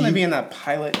months. I just want to be in that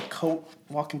pilot coat,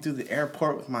 walking through the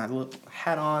airport with my little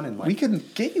hat on, and like we can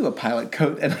get you a pilot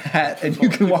coat and a hat, and you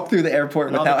can walk through the airport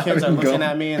and all without the kids are having to looking go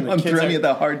at me, and the on kids through any are, of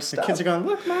the hard the stuff. kids are going,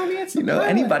 "Look, mommy, it's the pilot."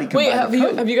 Anybody can. Wait, buy the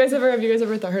coat. have you guys ever heard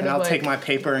And of I'll like? take my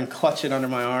paper and clutch it under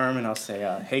my arm, and I'll say,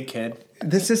 "Hey, kid."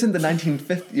 This isn't the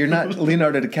 1950s. You're not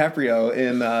Leonardo DiCaprio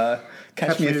in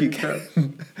Catch Me If You Can.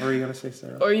 What were you gonna say,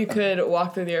 Sarah? Or you could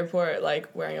walk through the airport like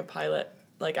wearing a pilot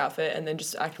like outfit and then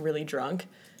just act really drunk.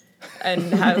 And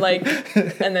have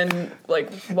and then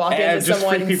walk And into just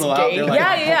freak someone's people out. gate. They're like,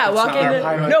 Yeah.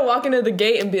 "That's Walk into the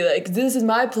gate and be like, "This is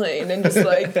my plane," and just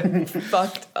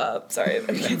fucked up. Sorry, I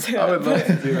can't say that. I would love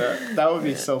to do that. That would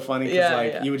be so funny because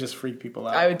Yeah. you would just freak people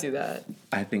out. I would do that.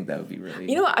 I think that would be really.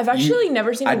 You know what? I've actually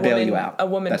never seen I'd bail you a out.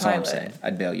 woman That's pilot. all I'm saying.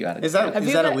 I'd bail you out. Is that Have is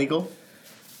you that ever- illegal?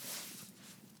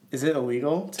 Is it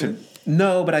illegal to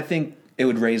No, but I think it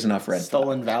would raise enough red flags.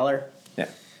 stolen valor? Yeah.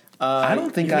 I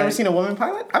don't think You've never seen a woman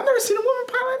pilot? I've never seen a woman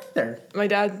pilot either. My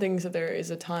dad thinks that there is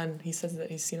a ton. He says that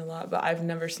he's seen a lot, but I've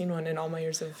never seen one in all my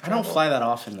years of travel. I don't fly that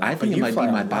often, though. I think it might be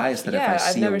my bias that if I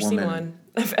see a woman seen one.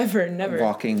 I've never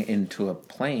walking into a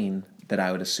plane, that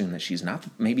I would assume that she's not.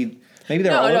 Maybe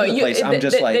they're all over the place. I'm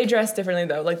just they dress differently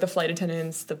though, like the flight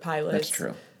attendants, the pilots. That's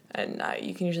true. And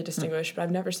you can usually distinguish, but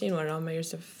I've never seen one in all my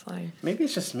years of flying. Maybe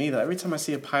it's just me though. Every time I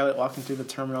see a pilot walking through the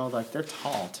terminal, like they're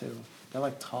tall too. They're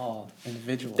like tall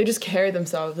individuals. They just carry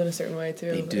themselves in a certain way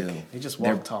too. They do. They just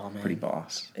walk tall, man. Pretty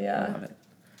boss. Yeah. I love it.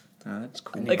 Oh, that's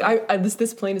cool. Like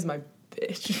this plane is my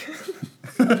bitch.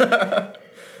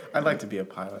 I'd like to be a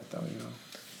pilot though.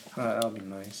 That'll be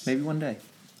nice. Maybe one day.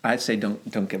 I'd say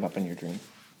don't give up on your dream.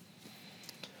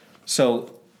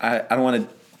 So I don't want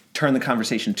to turn the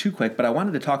conversation too quick, but I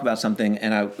wanted to talk about something,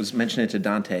 and I was mentioning it to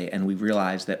Dante, and we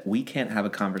realized that we can't have a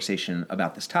conversation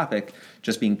about this topic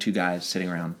just being two guys sitting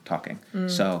around talking.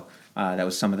 So that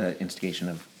was some of the instigation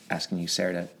of asking you,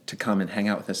 Sarah, to come and hang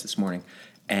out with us this morning.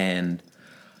 And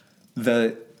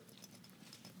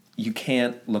you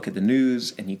can't look at the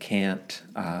news, and you can't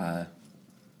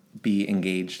be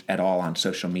engaged at all on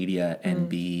social media and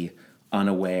be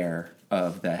unaware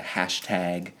of the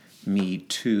hashtag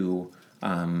 #MeToo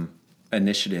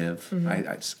initiative.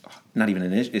 It's not even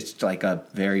an initiative. It's like a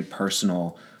very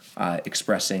personal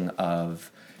expressing of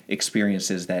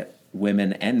experiences that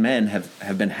women and men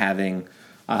have been having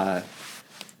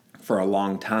for a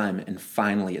long time, and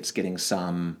finally it's getting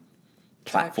some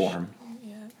platform.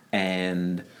 Yeah.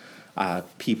 And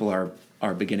people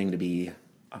are beginning to be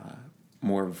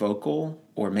more vocal,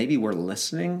 or maybe we're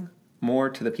listening more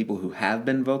to the people who have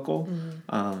been vocal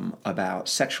about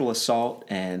sexual assault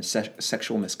and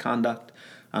sexual misconduct,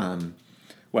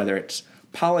 whether it's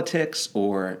politics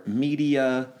or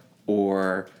media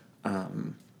or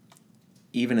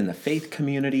even in the faith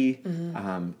community.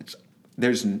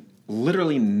 There's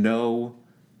literally no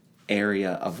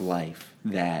area of life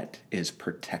that is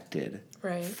protected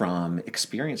from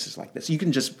experiences like this. You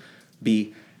can just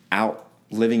be out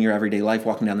living your everyday life,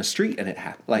 walking down the street, and it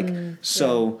happens.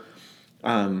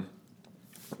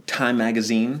 Time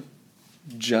Magazine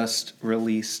just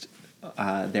released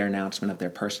their announcement of their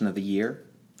Person of the Year.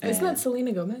 Isn't that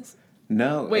Selena Gomez?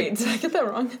 No. Wait, did I get that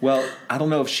wrong? Well, I don't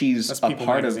know if she's That's a People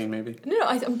part Magazine, of... maybe. No,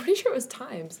 I'm pretty sure it was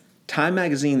Times. Time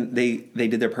Magazine, they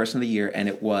did their Person of the Year, and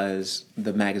it was...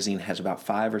 The magazine has about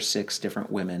 5 or 6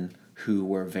 different women who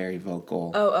were very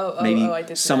vocal. Maybe I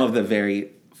did some that. of the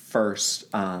very first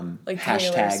like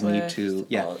hashtag Swift, #MeToo.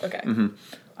 Yeah.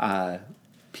 Okay.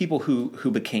 People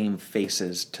who became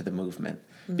faces to the movement,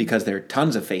 because there are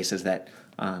tons of faces that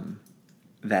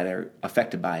are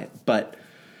affected by it. But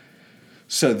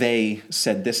so they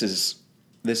said this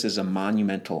is a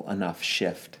monumental enough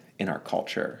shift in our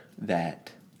culture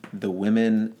that the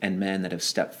women and men that have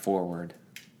stepped forward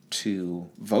to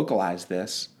vocalize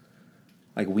this,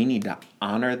 like, we need to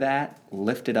honor that,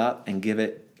 lift it up, and give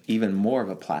it even more of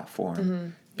a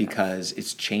platform, because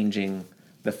it's changing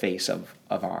the face of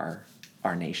our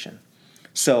nation.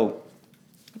 So,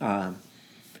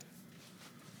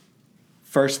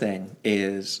 first thing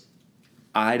is,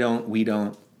 we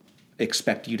don't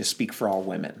expect you to speak for all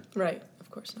women. Right,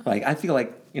 of course not. Like, I feel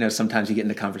like, sometimes you get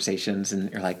into conversations and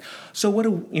you're like, so what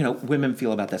do, women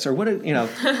feel about this? Or what do,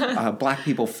 black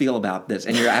people feel about this?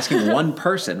 And you're asking one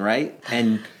person, right?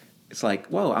 And it's like,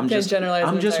 whoa, I'm just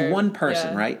one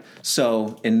person, right?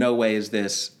 So in no way is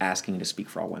this asking you to speak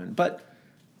for all women. But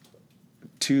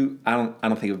I don't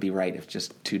think it would be right if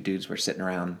just two dudes were sitting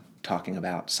around talking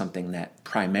about something that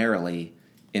primarily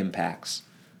impacts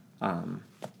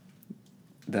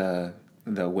the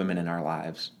women in our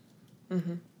lives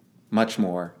much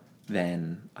more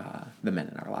than the men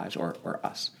in our lives or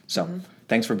us. So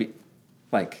thanks for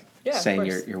saying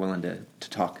you're willing to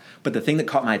talk. But the thing that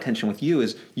caught my attention with you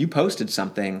is you posted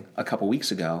something a couple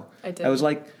weeks ago. I did. That was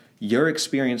like your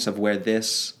experience of where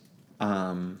this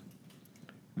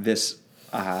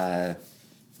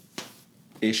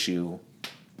issue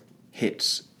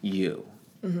hits you.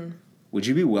 Would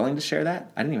you be willing to share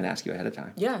that? I didn't even ask you ahead of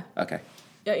time. Yeah. Okay.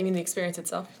 Yeah, you mean the experience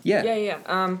itself? Yeah.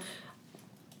 Yeah.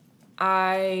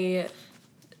 I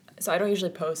don't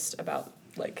usually post about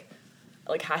like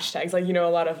hashtags, a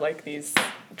lot of like these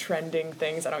trending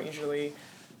things. I don't usually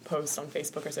post on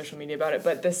Facebook or social media about it,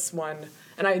 but this one,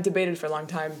 and I debated for a long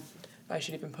time if I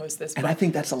should even post this. And I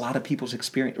think that's a lot of people's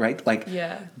experience, right? Like,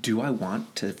 yeah. Do I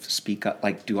want to speak up?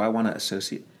 Like, do I want to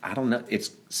associate? I don't know. It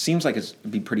seems like it'd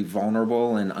be pretty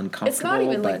vulnerable and uncomfortable. It's not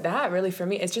even like that, really, for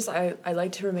me. It's just I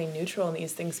like to remain neutral in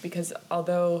these things, because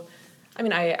although,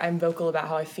 I'm vocal about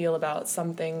how I feel about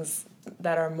some things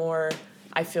that are more,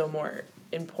 I feel more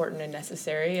important and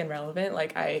necessary and relevant.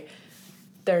 Like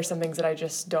there are some things that I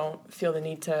just don't feel the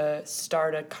need to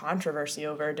start a controversy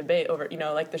over, a debate over,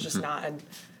 like there's just not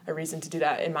a reason to do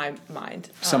that in my mind.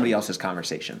 Somebody else's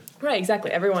conversation. Right,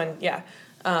 exactly. Everyone, yeah.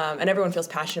 And everyone feels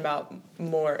passionate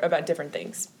about different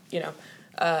things,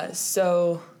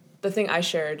 So the thing I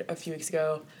shared a few weeks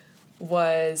ago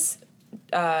was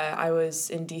I was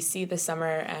in D.C. this summer,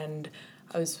 and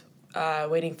I was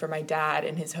waiting for my dad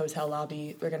in his hotel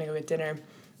lobby. We were going to go get dinner.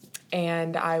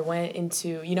 And I went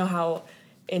into, how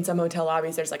in some hotel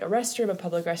lobbies there's like a restroom, a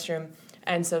public restroom.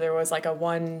 And so there was like a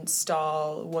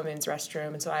one-stall women's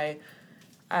restroom. And so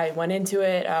I went into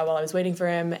it while I was waiting for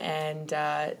him, and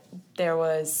there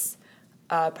was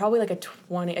probably like a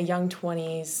young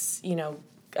 20s,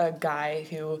 a guy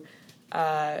who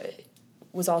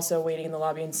was also waiting in the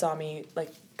lobby and saw me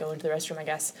like go into the restroom, I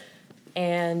guess.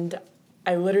 And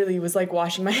I literally was like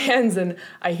washing my hands, and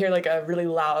I hear like a really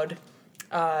loud,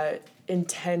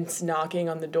 intense knocking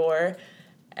on the door,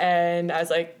 and I was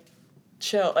like,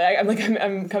 chill,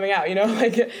 I'm coming out,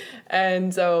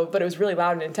 and so, but it was really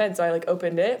loud and intense, so I like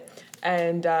opened it,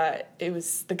 and it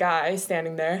was the guy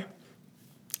standing there,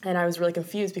 and I was really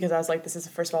confused because I was like, this is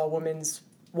first of all a woman's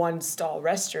one-stall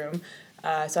restroom,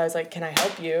 so I was like, can I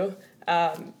help you?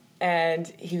 And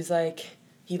he was like,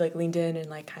 he like leaned in and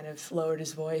like kind of lowered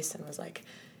his voice and was like,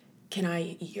 can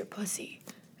I eat your pussy?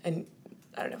 And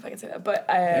I don't know if I can say that, but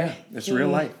it's real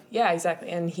life. Yeah, exactly.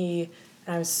 And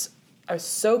I was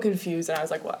so confused, and I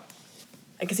was like, what?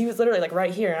 Because he was literally like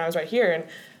right here, and I was right here, and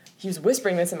he was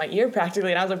whispering this in my ear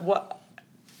practically, and I was like, what?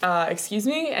 Excuse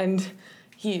me? And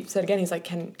he said again, he's like,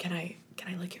 can I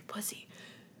lick your pussy?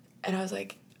 And I was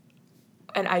like,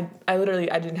 and I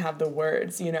literally, I didn't have the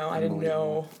words, I didn't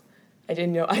know,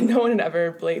 no one had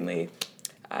ever blatantly,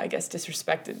 I guess,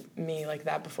 disrespected me like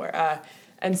that before.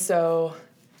 And so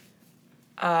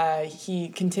he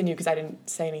continued, because I didn't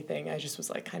say anything, I just was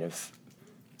like kind of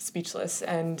speechless,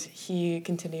 and he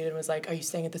continued and was like, are you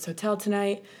staying at this hotel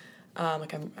tonight?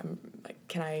 Like I'm like,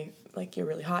 can I, like, you're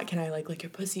really hot, can I like lick your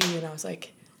pussy? And I was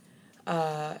like,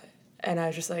 and I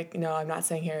was just like, no, I'm not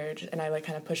staying here. And I like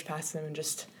kind of pushed past him and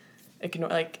just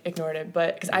ignored it.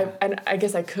 But because I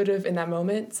guess I could have in that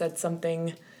moment said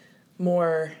something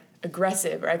more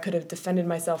aggressive, or I could have defended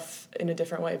myself in a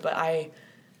different way. But I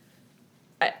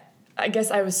guess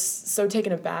I was so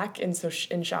taken aback and so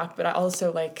in shock, but I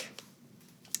also like,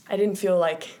 I didn't feel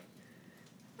like,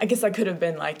 I guess I could have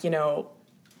been like, you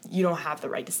don't have the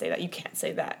right to say that. You can't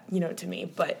say that, to me.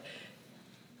 But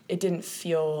it didn't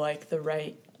feel like the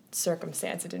right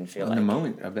circumstance. It didn't feel like... In the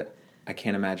moment of it, I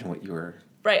can't imagine what you were...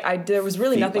 Right. There was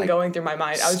really nothing going through my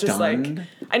mind. I was just like...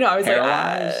 I know. I was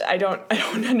paralyzed. like, I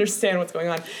don't understand what's going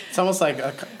on. It's almost like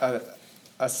a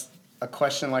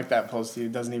question like that posed to you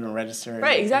doesn't even register.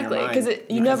 Right, exactly. Because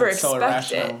you never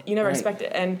expect it. You never expect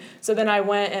it. And so then I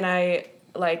went and I...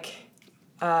 like,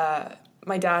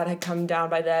 my dad had come down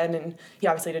by then, and he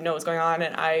obviously didn't know what was going on,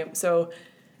 and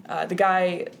the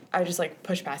guy, I just like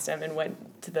pushed past him and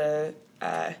went to the,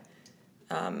 I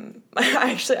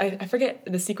forget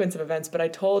the sequence of events, but I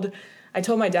told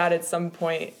my dad at some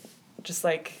point, just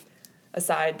like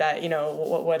aside, that,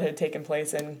 what had taken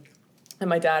place, and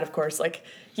my dad, of course, like,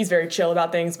 he's very chill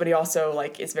about things, but he also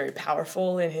like is very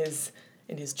powerful in his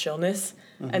chillness.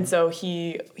 Mm-hmm. And so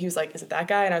he was like, is it that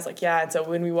guy? And I was like, yeah. And so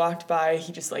when we walked by,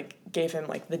 he just like gave him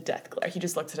like the death glare. He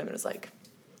just looked at him and was like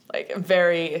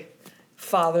very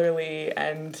fatherly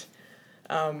and,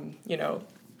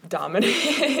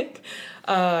 dominant.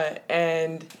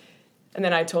 And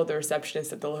then I told the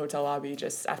receptionist at the hotel lobby,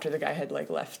 just after the guy had like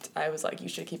left, I was like, you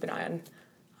should keep an eye on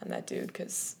that dude,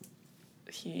 because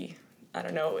I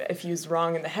don't know if he was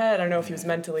wrong in the head. I don't know if he was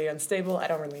mentally unstable. I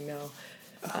don't really know.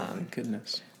 Oh, my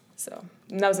goodness. So,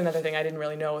 and that was another thing. I didn't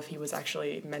really know if he was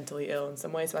actually mentally ill in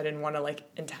some way, so I didn't want to like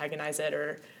antagonize it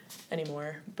or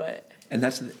anymore. But and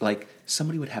that's like,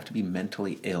 somebody would have to be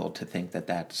mentally ill to think that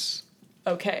that's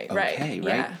okay, right?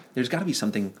 Yeah. There's got to be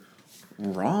something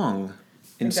wrong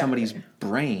in somebody's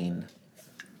brain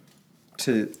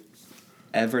to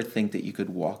ever think that you could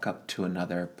walk up to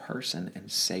another person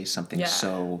and say something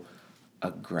so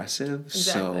aggressive,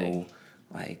 so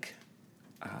like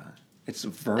it's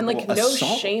verbal and like assault.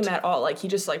 No shame at all. Like he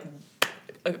just like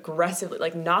aggressively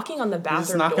like knocking on the bathroom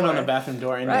just knocking door. On the bathroom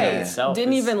door in itself.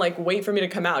 Didn't even like wait for me to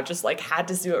come out. Just like had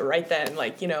to do it right then.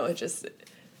 Like, it just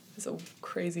it's a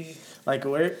crazy. Like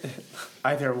where,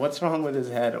 either what's wrong with his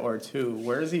head, or two,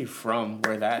 where is he from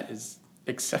where that is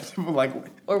acceptable? Like,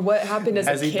 or what happened as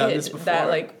a kid that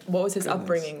like what was his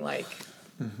upbringing like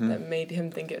that made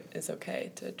him think it is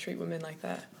okay to treat women like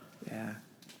that? Yeah.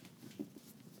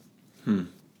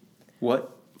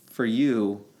 What for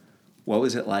you? What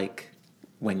was it like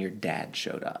when your dad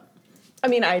showed up? I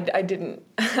mean, I didn't.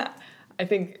 I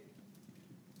think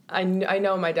I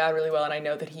know my dad really well, and I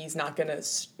know that he's not going to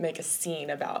make a scene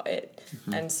about it.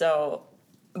 Mm-hmm. And so,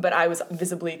 but I was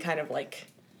visibly kind of like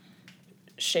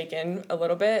shaken a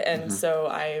little bit, and mm-hmm. so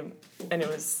and it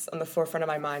was on the forefront of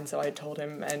my mind, so I told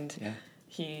him, and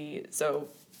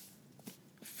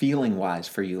feeling wise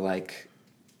for you, like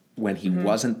when he mm-hmm.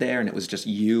 wasn't there and it was just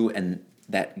you and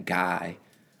that guy,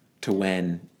 to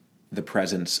when the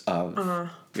presence of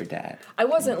your dad. I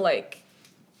wasn't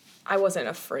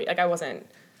afraid. Like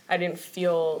I didn't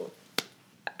feel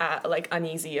like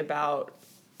uneasy about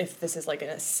if this is like in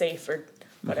a safe or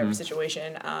whatever mm-hmm.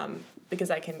 situation, because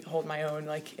I can hold my own,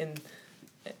 like in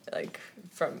like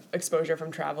from exposure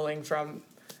from traveling from,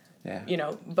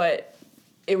 but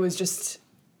it was just,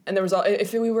 and there was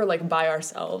if we were like by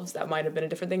ourselves, that might have been a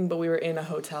different thing, but we were in a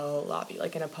hotel lobby,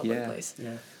 like in a public place.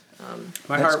 Yeah.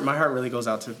 My heart really goes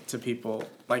out to people,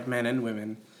 like men and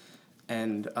women,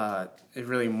 and it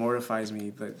really mortifies me,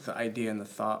 the idea and the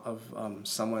thought of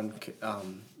someone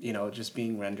just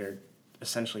being rendered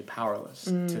essentially powerless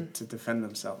to defend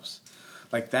themselves,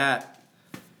 like that.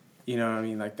 You know what I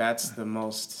mean? Like that's the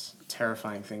most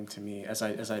terrifying thing to me. As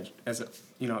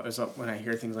when I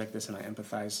hear things like this and I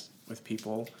empathize with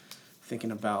people, thinking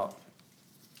about.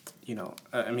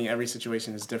 I mean, every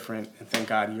situation is different, and thank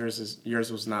God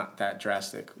yours was not that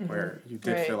drastic mm-hmm. where you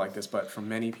did feel like this. But for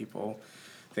many people,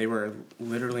 they were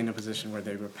literally in a position where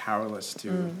they were powerless to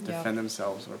defend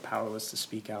themselves or powerless to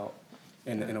speak out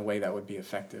in a way that would be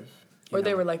effective. Or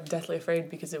they were like deathly afraid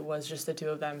because it was just the two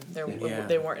of them.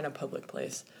 They weren't in a public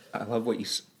place. I love what you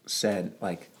said.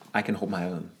 Like, I can hold my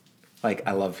own. Like,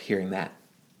 I love hearing that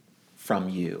from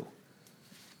you.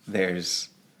 There's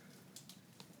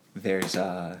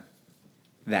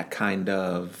that kind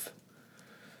of,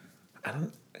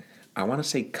 I want to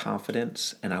say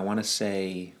confidence, and I want to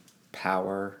say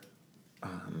power.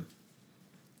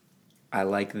 I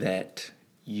like that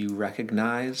you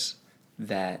recognize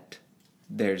that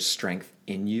there's strength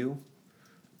in you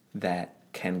that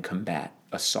can combat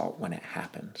assault when it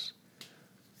happens.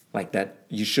 Like that,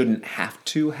 you shouldn't have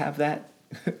to have that,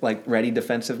 like ready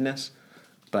defensiveness,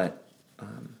 but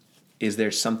is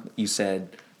there something, you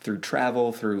said through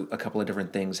travel, through a couple of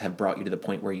different things have brought you to the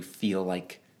point where you feel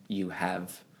like you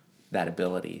have that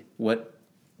ability. What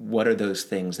are those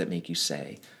things that make you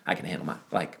say, I can handle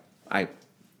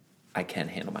I can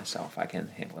handle myself. I can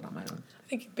handle it on my own. I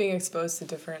think being exposed to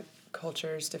different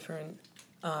cultures, different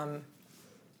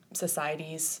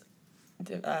societies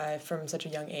from such a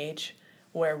young age,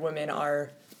 where women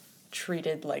are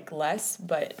treated like less,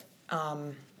 but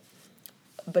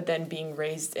then being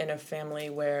raised in a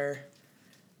family where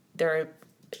there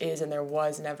is and there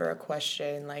was never a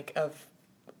question like of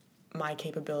my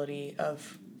capability,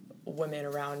 of women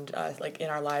around us, like in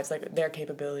our lives, like their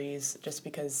capabilities just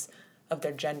because of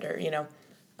their gender,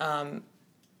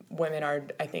 women are,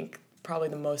 I think, probably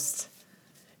the most,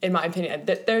 in my opinion,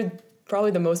 they're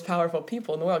probably the most powerful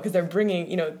people in the world, because they're bringing,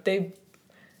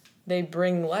 they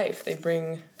bring life, they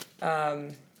bring, there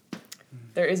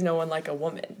is no one like a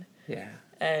woman. Yeah.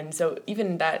 And so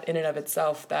even that in and of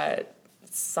itself, that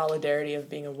solidarity of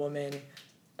being a woman,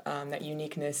 that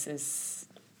uniqueness is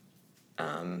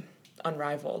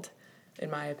unrivaled, in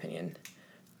my opinion.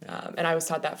 And I was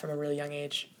taught that from a really young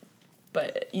age.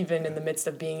 But even in the midst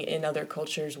of being in other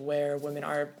cultures where women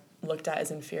are looked at as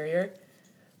inferior,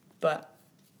 but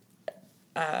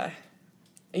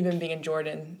even being in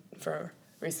Jordan for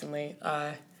recently,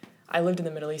 I lived in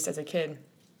the Middle East as a kid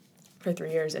for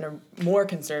 3 years in a more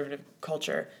conservative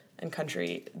culture and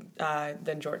country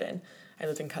than Jordan. I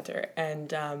lived in Qatar,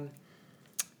 and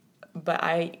but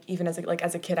I, even as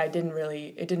a kid, it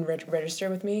didn't register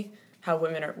with me how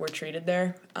women were treated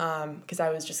there, because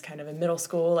I was just kind of in middle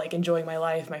school, like enjoying my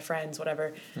life, my friends,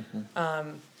 whatever.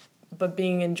 Mm-hmm. But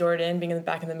being in Jordan, being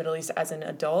back in the Middle East as an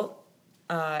adult,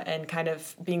 and kind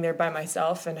of being there by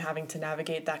myself and having to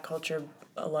navigate that culture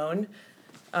alone,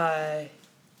 as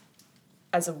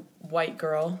a white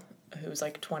girl who was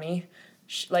like 20,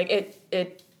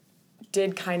 it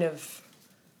did kind of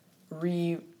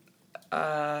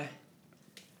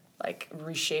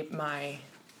reshape my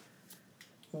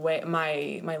way,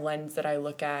 my lens that I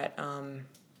look at, I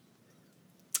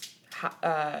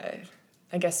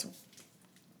guess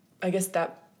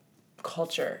that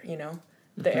culture, the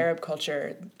mm-hmm. Arab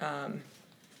culture, and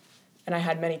I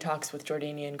had many talks with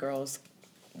Jordanian girls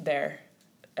there,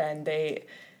 and I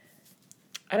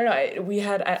don't know, I don't know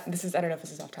if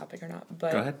this is off topic or not,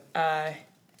 but go ahead.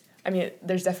 I mean,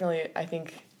 there's definitely, I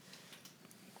think,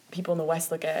 people in the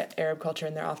West look at Arab culture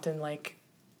and they're often like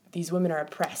these women are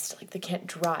oppressed. Like, they can't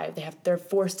drive. They're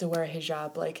forced to wear a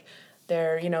hijab. Like,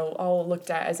 they're, all looked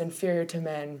at as inferior to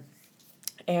men.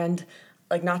 And,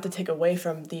 like, not to take away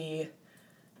from the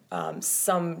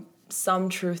some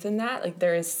truth in that. Like,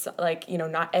 there is, like,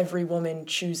 not every woman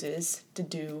chooses to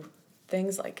do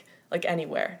things like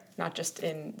anywhere, not just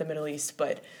in the Middle East,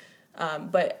 but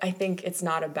I think it's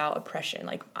not about oppression.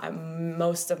 Like,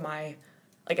 most of my,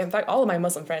 like, in fact, all of my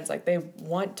Muslim friends, like, they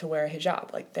want to wear a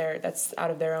hijab. Like, that's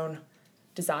out of their own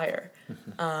desire.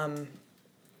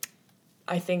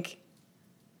 I think,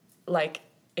 like,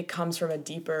 it comes from a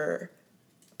deeper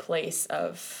place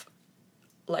of,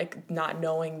 like, not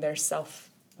knowing their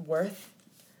self-worth,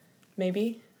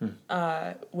 maybe.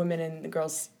 Women and the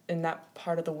girls in that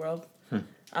part of the world.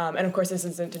 And, of course, this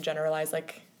isn't to generalize,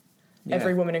 like,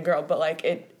 every woman and girl, but, like,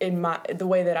 the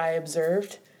way that I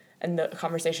observed and the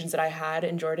conversations that I had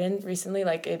in Jordan recently,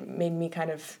 like, it made me kind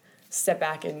of step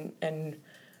back and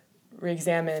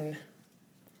re-examine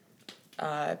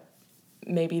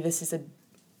maybe this is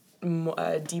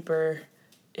a deeper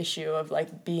issue of,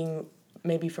 like, being,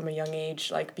 maybe from a young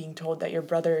age, like, being told that your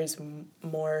brother is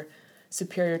more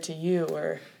superior to you,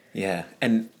 or... Yeah,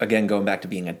 and again, going back to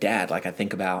being a dad, like, I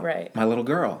think about my little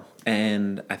girl,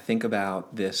 and I think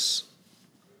about this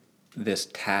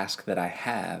task that I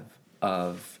have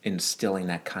of instilling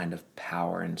that kind of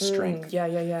power and strength. Yeah.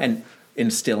 And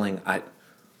instilling,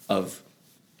 of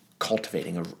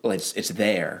cultivating, it's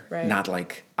there, not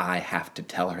like I have to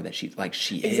tell her that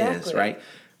she is, right?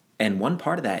 And one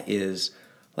part of that is,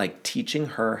 like, teaching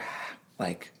her,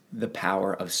 like, the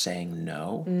power of saying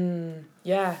no.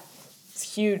 Yeah,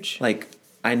 it's huge. Like,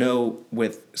 I know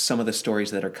with some of the stories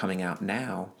that are coming out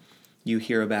now, you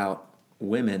hear about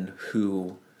women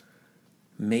who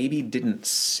maybe didn't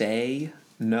say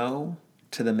no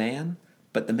to the man,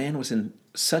 but the man was in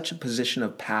such a position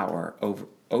of power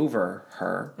over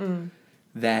her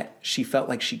that she felt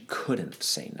like she couldn't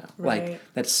say no. Right.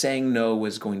 Like, that saying no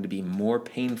was going to be more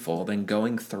painful than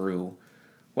going through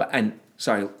and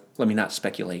sorry, let me not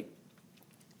speculate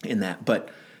in that, but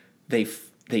they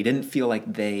didn't feel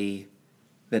like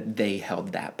that they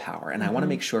held that power. And I want to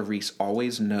make sure Reese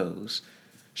always knows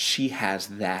she has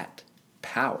that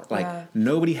power. Like,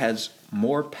 nobody has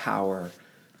more power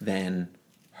than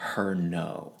her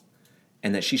no.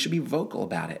 And that she should be vocal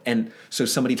about it. And so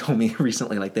somebody told me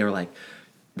recently, like, they were like,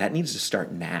 that needs to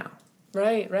start now.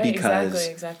 Right, because,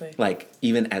 exactly. Like,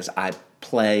 even as I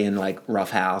play in, like,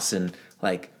 Rough House, and,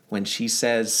 like, when she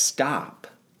says stop,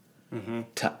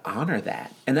 to honor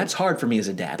that. And that's hard for me as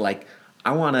a dad. Like,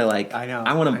 I want to, like,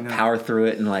 I want to power through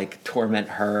it and, like, torment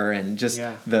her and just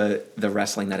the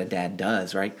wrestling that a dad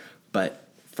does, right? But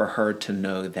for her to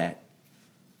know that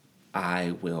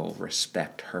I will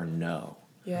respect her no.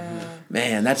 Yeah.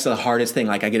 Man, that's the hardest thing.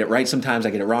 Like, I get it right sometimes, I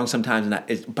get it wrong sometimes,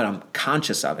 but I'm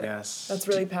conscious of it. Yes. That's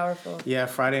really powerful. Yeah,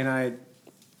 Friday night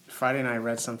I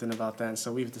read something about that, and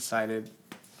so we've decided,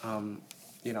 one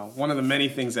of the many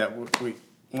things that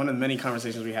one of the many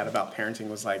conversations we had about parenting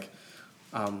was, like,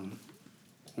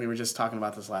 we were just talking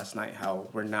about this last night, how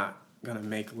we're not going to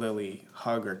make Lily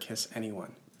hug or kiss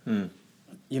anyone. You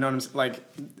know what I'm saying? Like,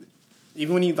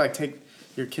 even when you, like, take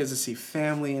your kids to see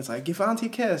family, it's like, give auntie a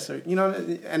kiss, or,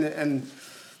 and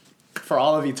for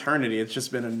all of eternity, it's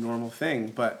just been a normal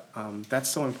thing. But that's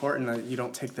so important that you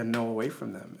don't take the no away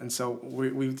from them. And so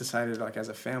we've decided, like, as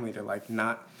a family, to, like,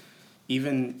 not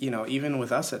even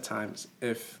with us at times,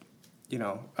 if,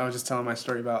 I was just telling my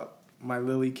story about my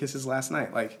Lily kisses last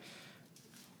night. Like,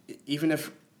 even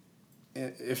if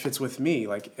it's with me,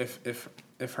 like, if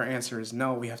her answer is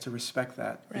no, we have to respect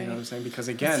that. Right. You know what I'm saying? Because,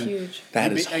 again, that's huge.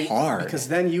 That is hard. Because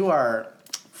then you are,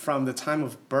 from the time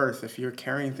of birth, if you're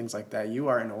carrying things like that, you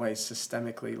are, in a way,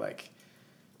 systematically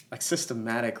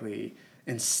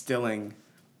instilling,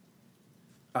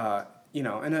 in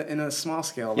a small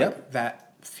scale, like,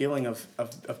 that feeling of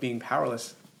being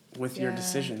powerless with your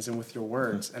decisions and with your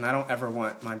words. And I don't ever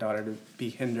want my daughter to be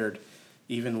hindered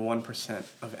even 1%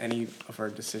 of any of her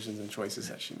decisions and choices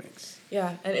that she makes.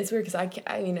 Yeah, and it's weird because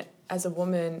I mean, as a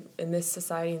woman in this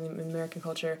society, in the American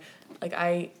culture, like,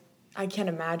 I can't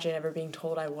imagine ever being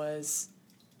told I was,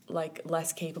 like,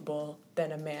 less capable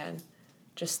than a man,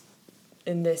 just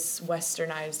in this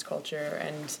westernized culture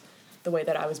and the way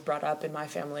that I was brought up in my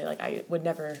family. Like, I would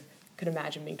never could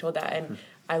imagine being told that. And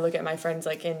I look at my friends,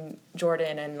 like, in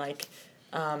Jordan, and, like,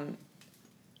 and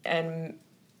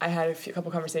I had a couple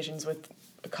conversations with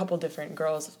a couple different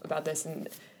girls about this, and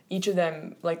each of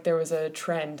them, like, there was a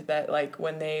trend that, like,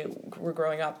 when they were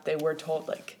growing up, they were told,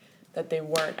 like, that they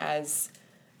weren't as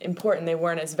important, they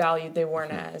weren't as valued, they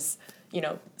weren't as,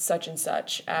 such and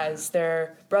such as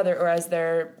their brother, or as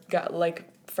their, like,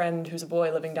 friend who's a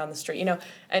boy living down the street, you know,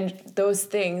 and those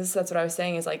things, that's what I was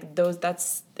saying, is like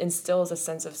that's instills a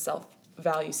sense of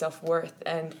self-value, self-worth,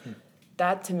 and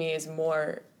that to me is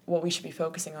more what we should be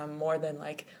focusing on, more than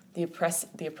like the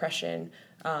oppression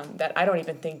that I don't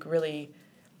even think really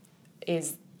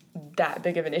is that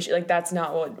big of an issue. Like, that's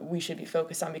not what we should be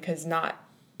focused on, because not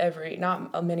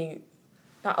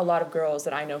a lot of girls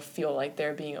that I know feel like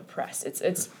they're being oppressed.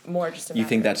 It's more just a You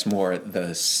think that's more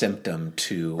the symptom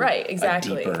to right,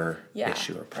 exactly. a deeper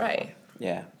issue or problem. Right.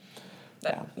 Yeah.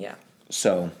 Yeah.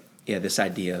 So, this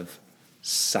idea of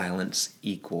silence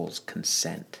equals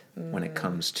consent when it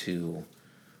comes to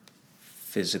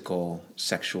physical,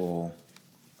 sexual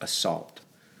assault.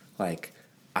 Like,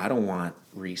 I don't want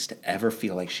Reese to ever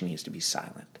feel like she needs to be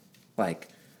silent. Like,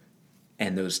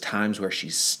 and those times where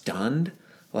she's stunned,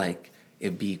 like,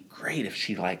 it'd be great if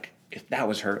she, like, if that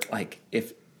was her, like,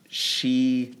 if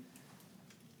she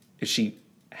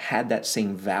had that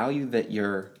same value that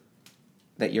you're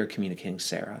communicating,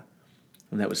 Sarah,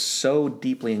 and that was so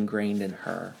deeply ingrained in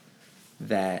her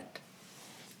that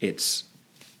it's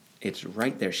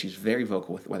right there. She's very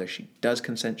vocal with whether she does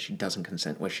consent, she doesn't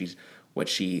consent, what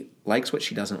she likes, what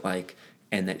she doesn't like,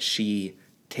 and that she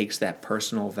takes that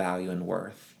personal value and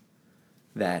worth,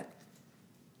 that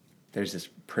there's this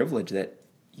privilege that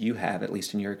you have, at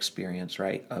least in your experience,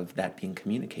 right, of that being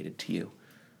communicated to you.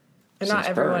 And not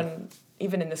everyone,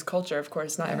 even in this culture, of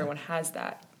course, not everyone has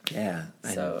that. Yeah.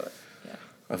 So,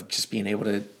 of just being able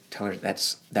to tell her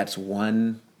that's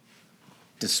one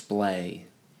display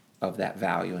of that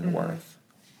value and worth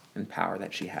and power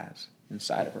that she has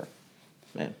inside of her.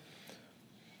 Man.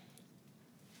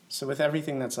 So with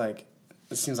everything that's like,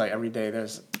 it seems like every day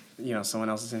there's, you know, someone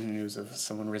else is in the news of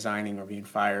someone resigning or being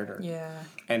fired, or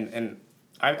and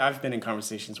I've been in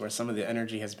conversations where some of the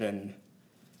energy has been,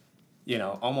 you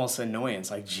know, almost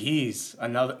annoyance, like, geez,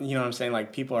 another, you know what I'm saying?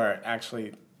 Like,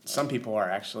 some people are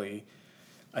actually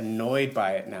annoyed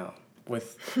by it now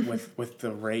with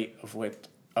the rate of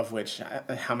which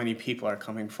how many people are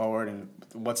coming forward and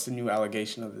what's the new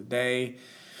allegation of the day.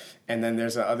 And then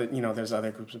there's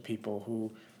other groups of people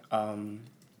who,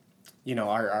 you know,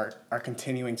 are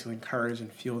continuing to encourage and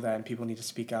fuel that, and people need to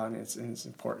speak out and its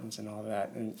importance and all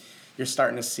that. And you're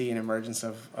starting to see an emergence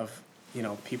of you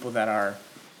know, people that are,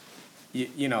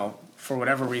 you know, for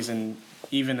whatever reason,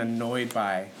 even annoyed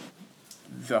by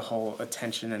the whole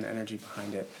attention and energy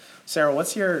behind it. Sarah,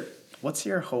 what's your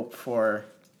hope for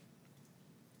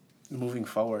moving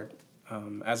forward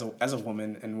as a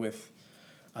woman, and with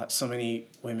so many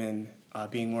women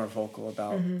being more vocal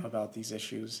about these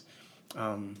issues?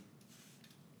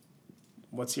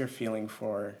 What's your feeling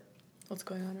for what's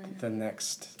going on right now? The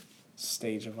next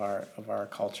stage of our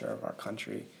culture, of our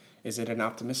country? Is it an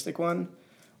optimistic one,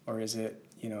 or is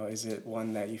it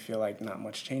one that you feel like not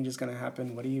much change is going to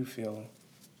happen? What do you feel?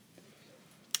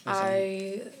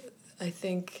 I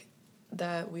think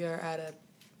that we are at a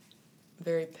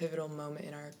very pivotal moment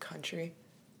in our country,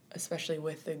 especially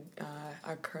with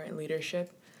our current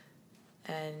leadership,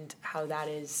 and how that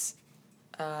is,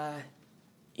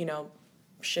 you know,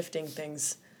 shifting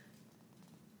things.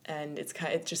 And it's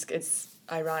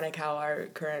ironic how our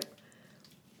current,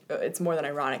 it's more than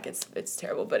ironic, it's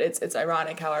terrible, but it's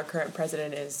ironic how our current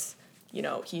president is, you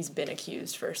know, he's been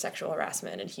accused for sexual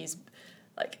harassment, and he's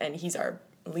our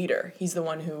leader. He's the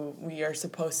one who we are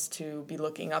supposed to be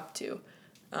looking up to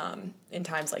in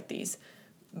times like these.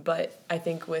 But I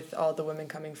think with all the women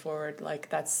coming forward, like,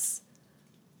 that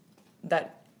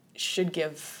should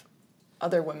give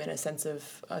other women a sense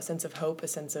of hope, a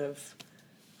sense of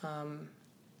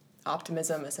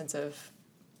optimism, a sense of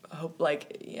hope,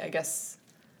 like, I guess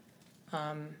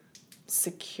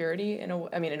security in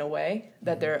a way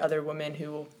that there are other women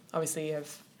who obviously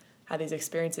have had these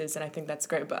experiences, and I think that's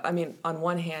great. But I mean, on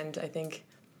one hand, I think,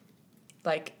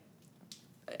 like,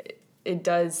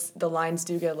 the lines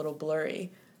do get a little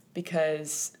blurry,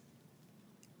 because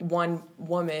one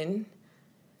woman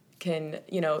can,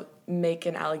 you know, make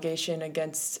an allegation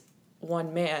against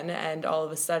one man, and all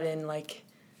of a sudden, like,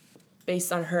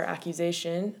 based on her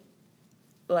accusation,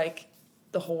 like,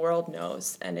 the whole world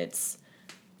knows, and it's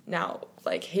now,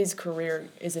 like, his career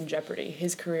is in jeopardy.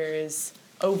 His career is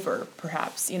over,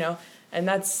 perhaps, you know, and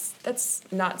that's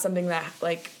not something that,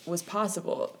 like, was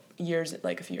possible a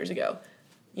few years ago.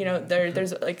 You know,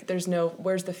 there's no,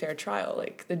 where's the fair trial?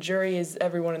 Like, the jury is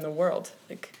everyone in the world,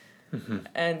 like,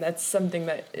 and that's something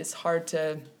that is hard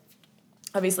to,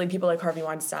 obviously, people like Harvey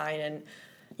Weinstein and,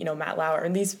 you know, Matt Lauer,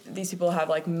 and these people have,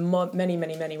 like,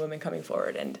 many women coming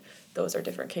forward, and those are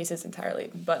different cases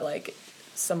entirely. But, like,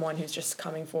 someone who's just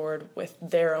coming forward with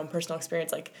their own personal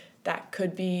experience, like, that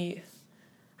could be,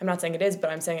 I'm not saying it is, but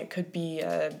I'm saying it could be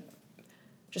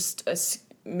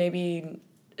maybe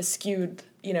a skewed,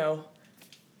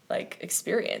 like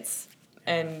experience.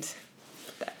 And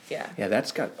Yeah,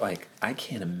 that's got, like, I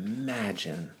can't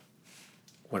imagine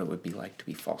what it would be like to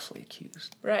be falsely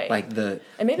accused. Right. Like and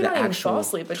maybe not even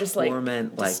falsely, but just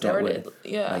torment, like distorted.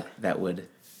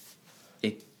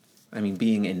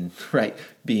 Being in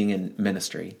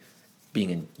ministry, being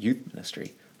in youth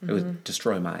ministry, it would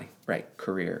destroy my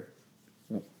career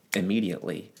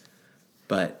immediately.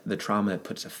 But the trauma it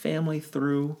puts a family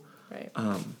through. Right.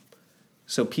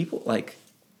 So people, like,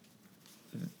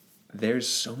 there's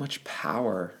so much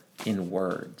power in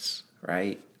words,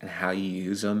 right? And how you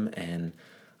use them. And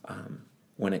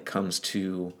when it comes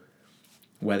to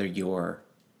whether you're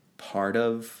part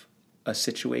of a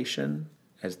situation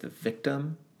as the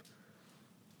victim,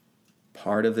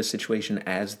 part of the situation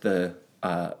as the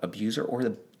abuser, or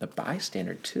the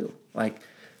bystander too. Like,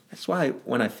 that's why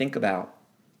when I think about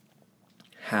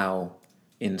how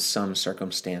in some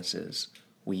circumstances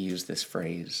we use this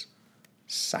phrase,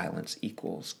 silence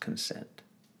equals consent,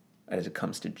 as it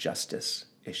comes to justice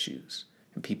issues.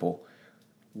 And people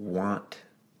want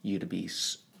you to be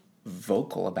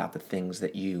vocal about the things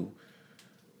that you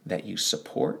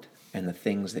support and the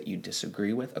things that you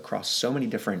disagree with across so many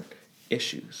different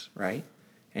issues, right?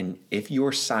 And if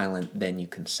you're silent, then you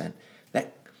consent.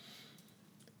 That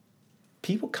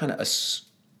people kind of,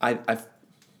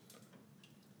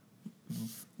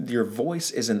 your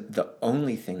voice isn't the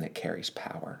only thing that carries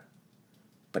power,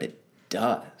 but it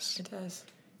does. It does.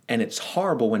 And it's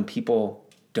horrible when people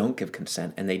don't give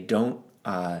consent and they don't,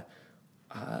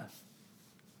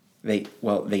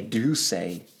 they do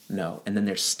say no, and then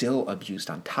they're still abused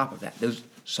on top of that. There's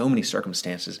so many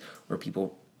circumstances where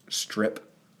people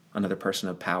strip another person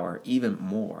of power even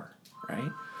more,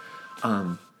 right?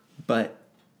 But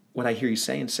what I hear you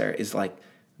saying, Sarah, is like,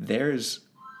 there's,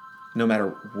 no matter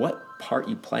what part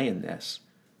you play in this,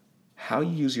 how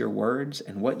you use your words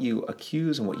and what you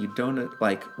accuse and what you don't,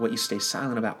 like, what you stay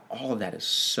silent about, all of that is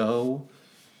so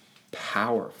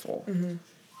powerful. Mm-hmm.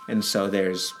 And so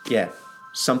there's,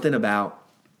 something about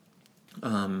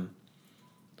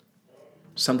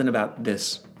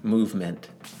this movement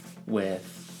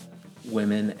with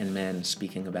women and men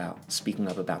speaking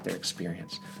up about their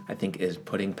experience, I think is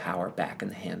putting power back in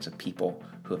the hands of people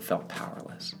who have felt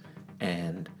powerless.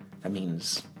 And that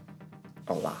means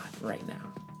a lot right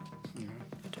now. Yeah,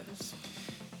 it does.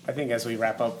 I think as we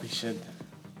wrap up, we should,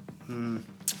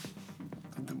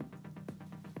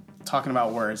 talking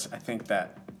about words, I think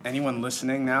that anyone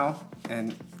listening now,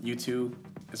 and you two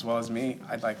as well as me,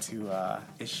 I'd like to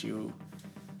issue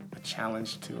a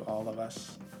challenge to all of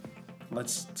us.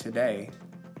 Let's today,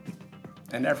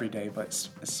 and every day, but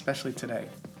especially today,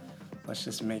 let's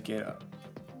just make it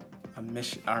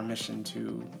our mission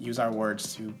to use our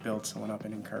words to build someone up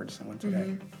and encourage someone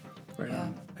today.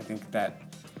 Mm-hmm. I think that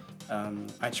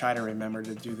I try to remember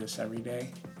to do this every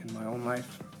day in my own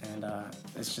life, and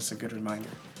it's just a good reminder.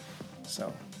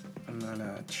 So I'm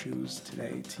gonna choose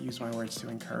today to use my words to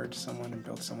encourage someone and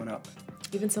build someone up.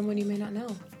 Even someone you may not know.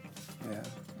 Yeah,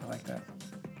 I like that.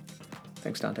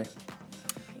 Thanks, Dante.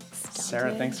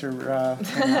 Sarah, thanks for hanging out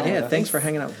with us. Thanks for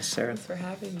hanging out with us, Sarah. Thanks for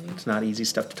having me. It's not easy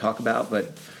stuff to talk about,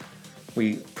 but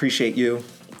we appreciate you.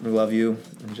 We love you.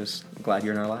 I'm just glad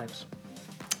you're in our lives.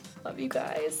 Love you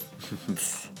guys.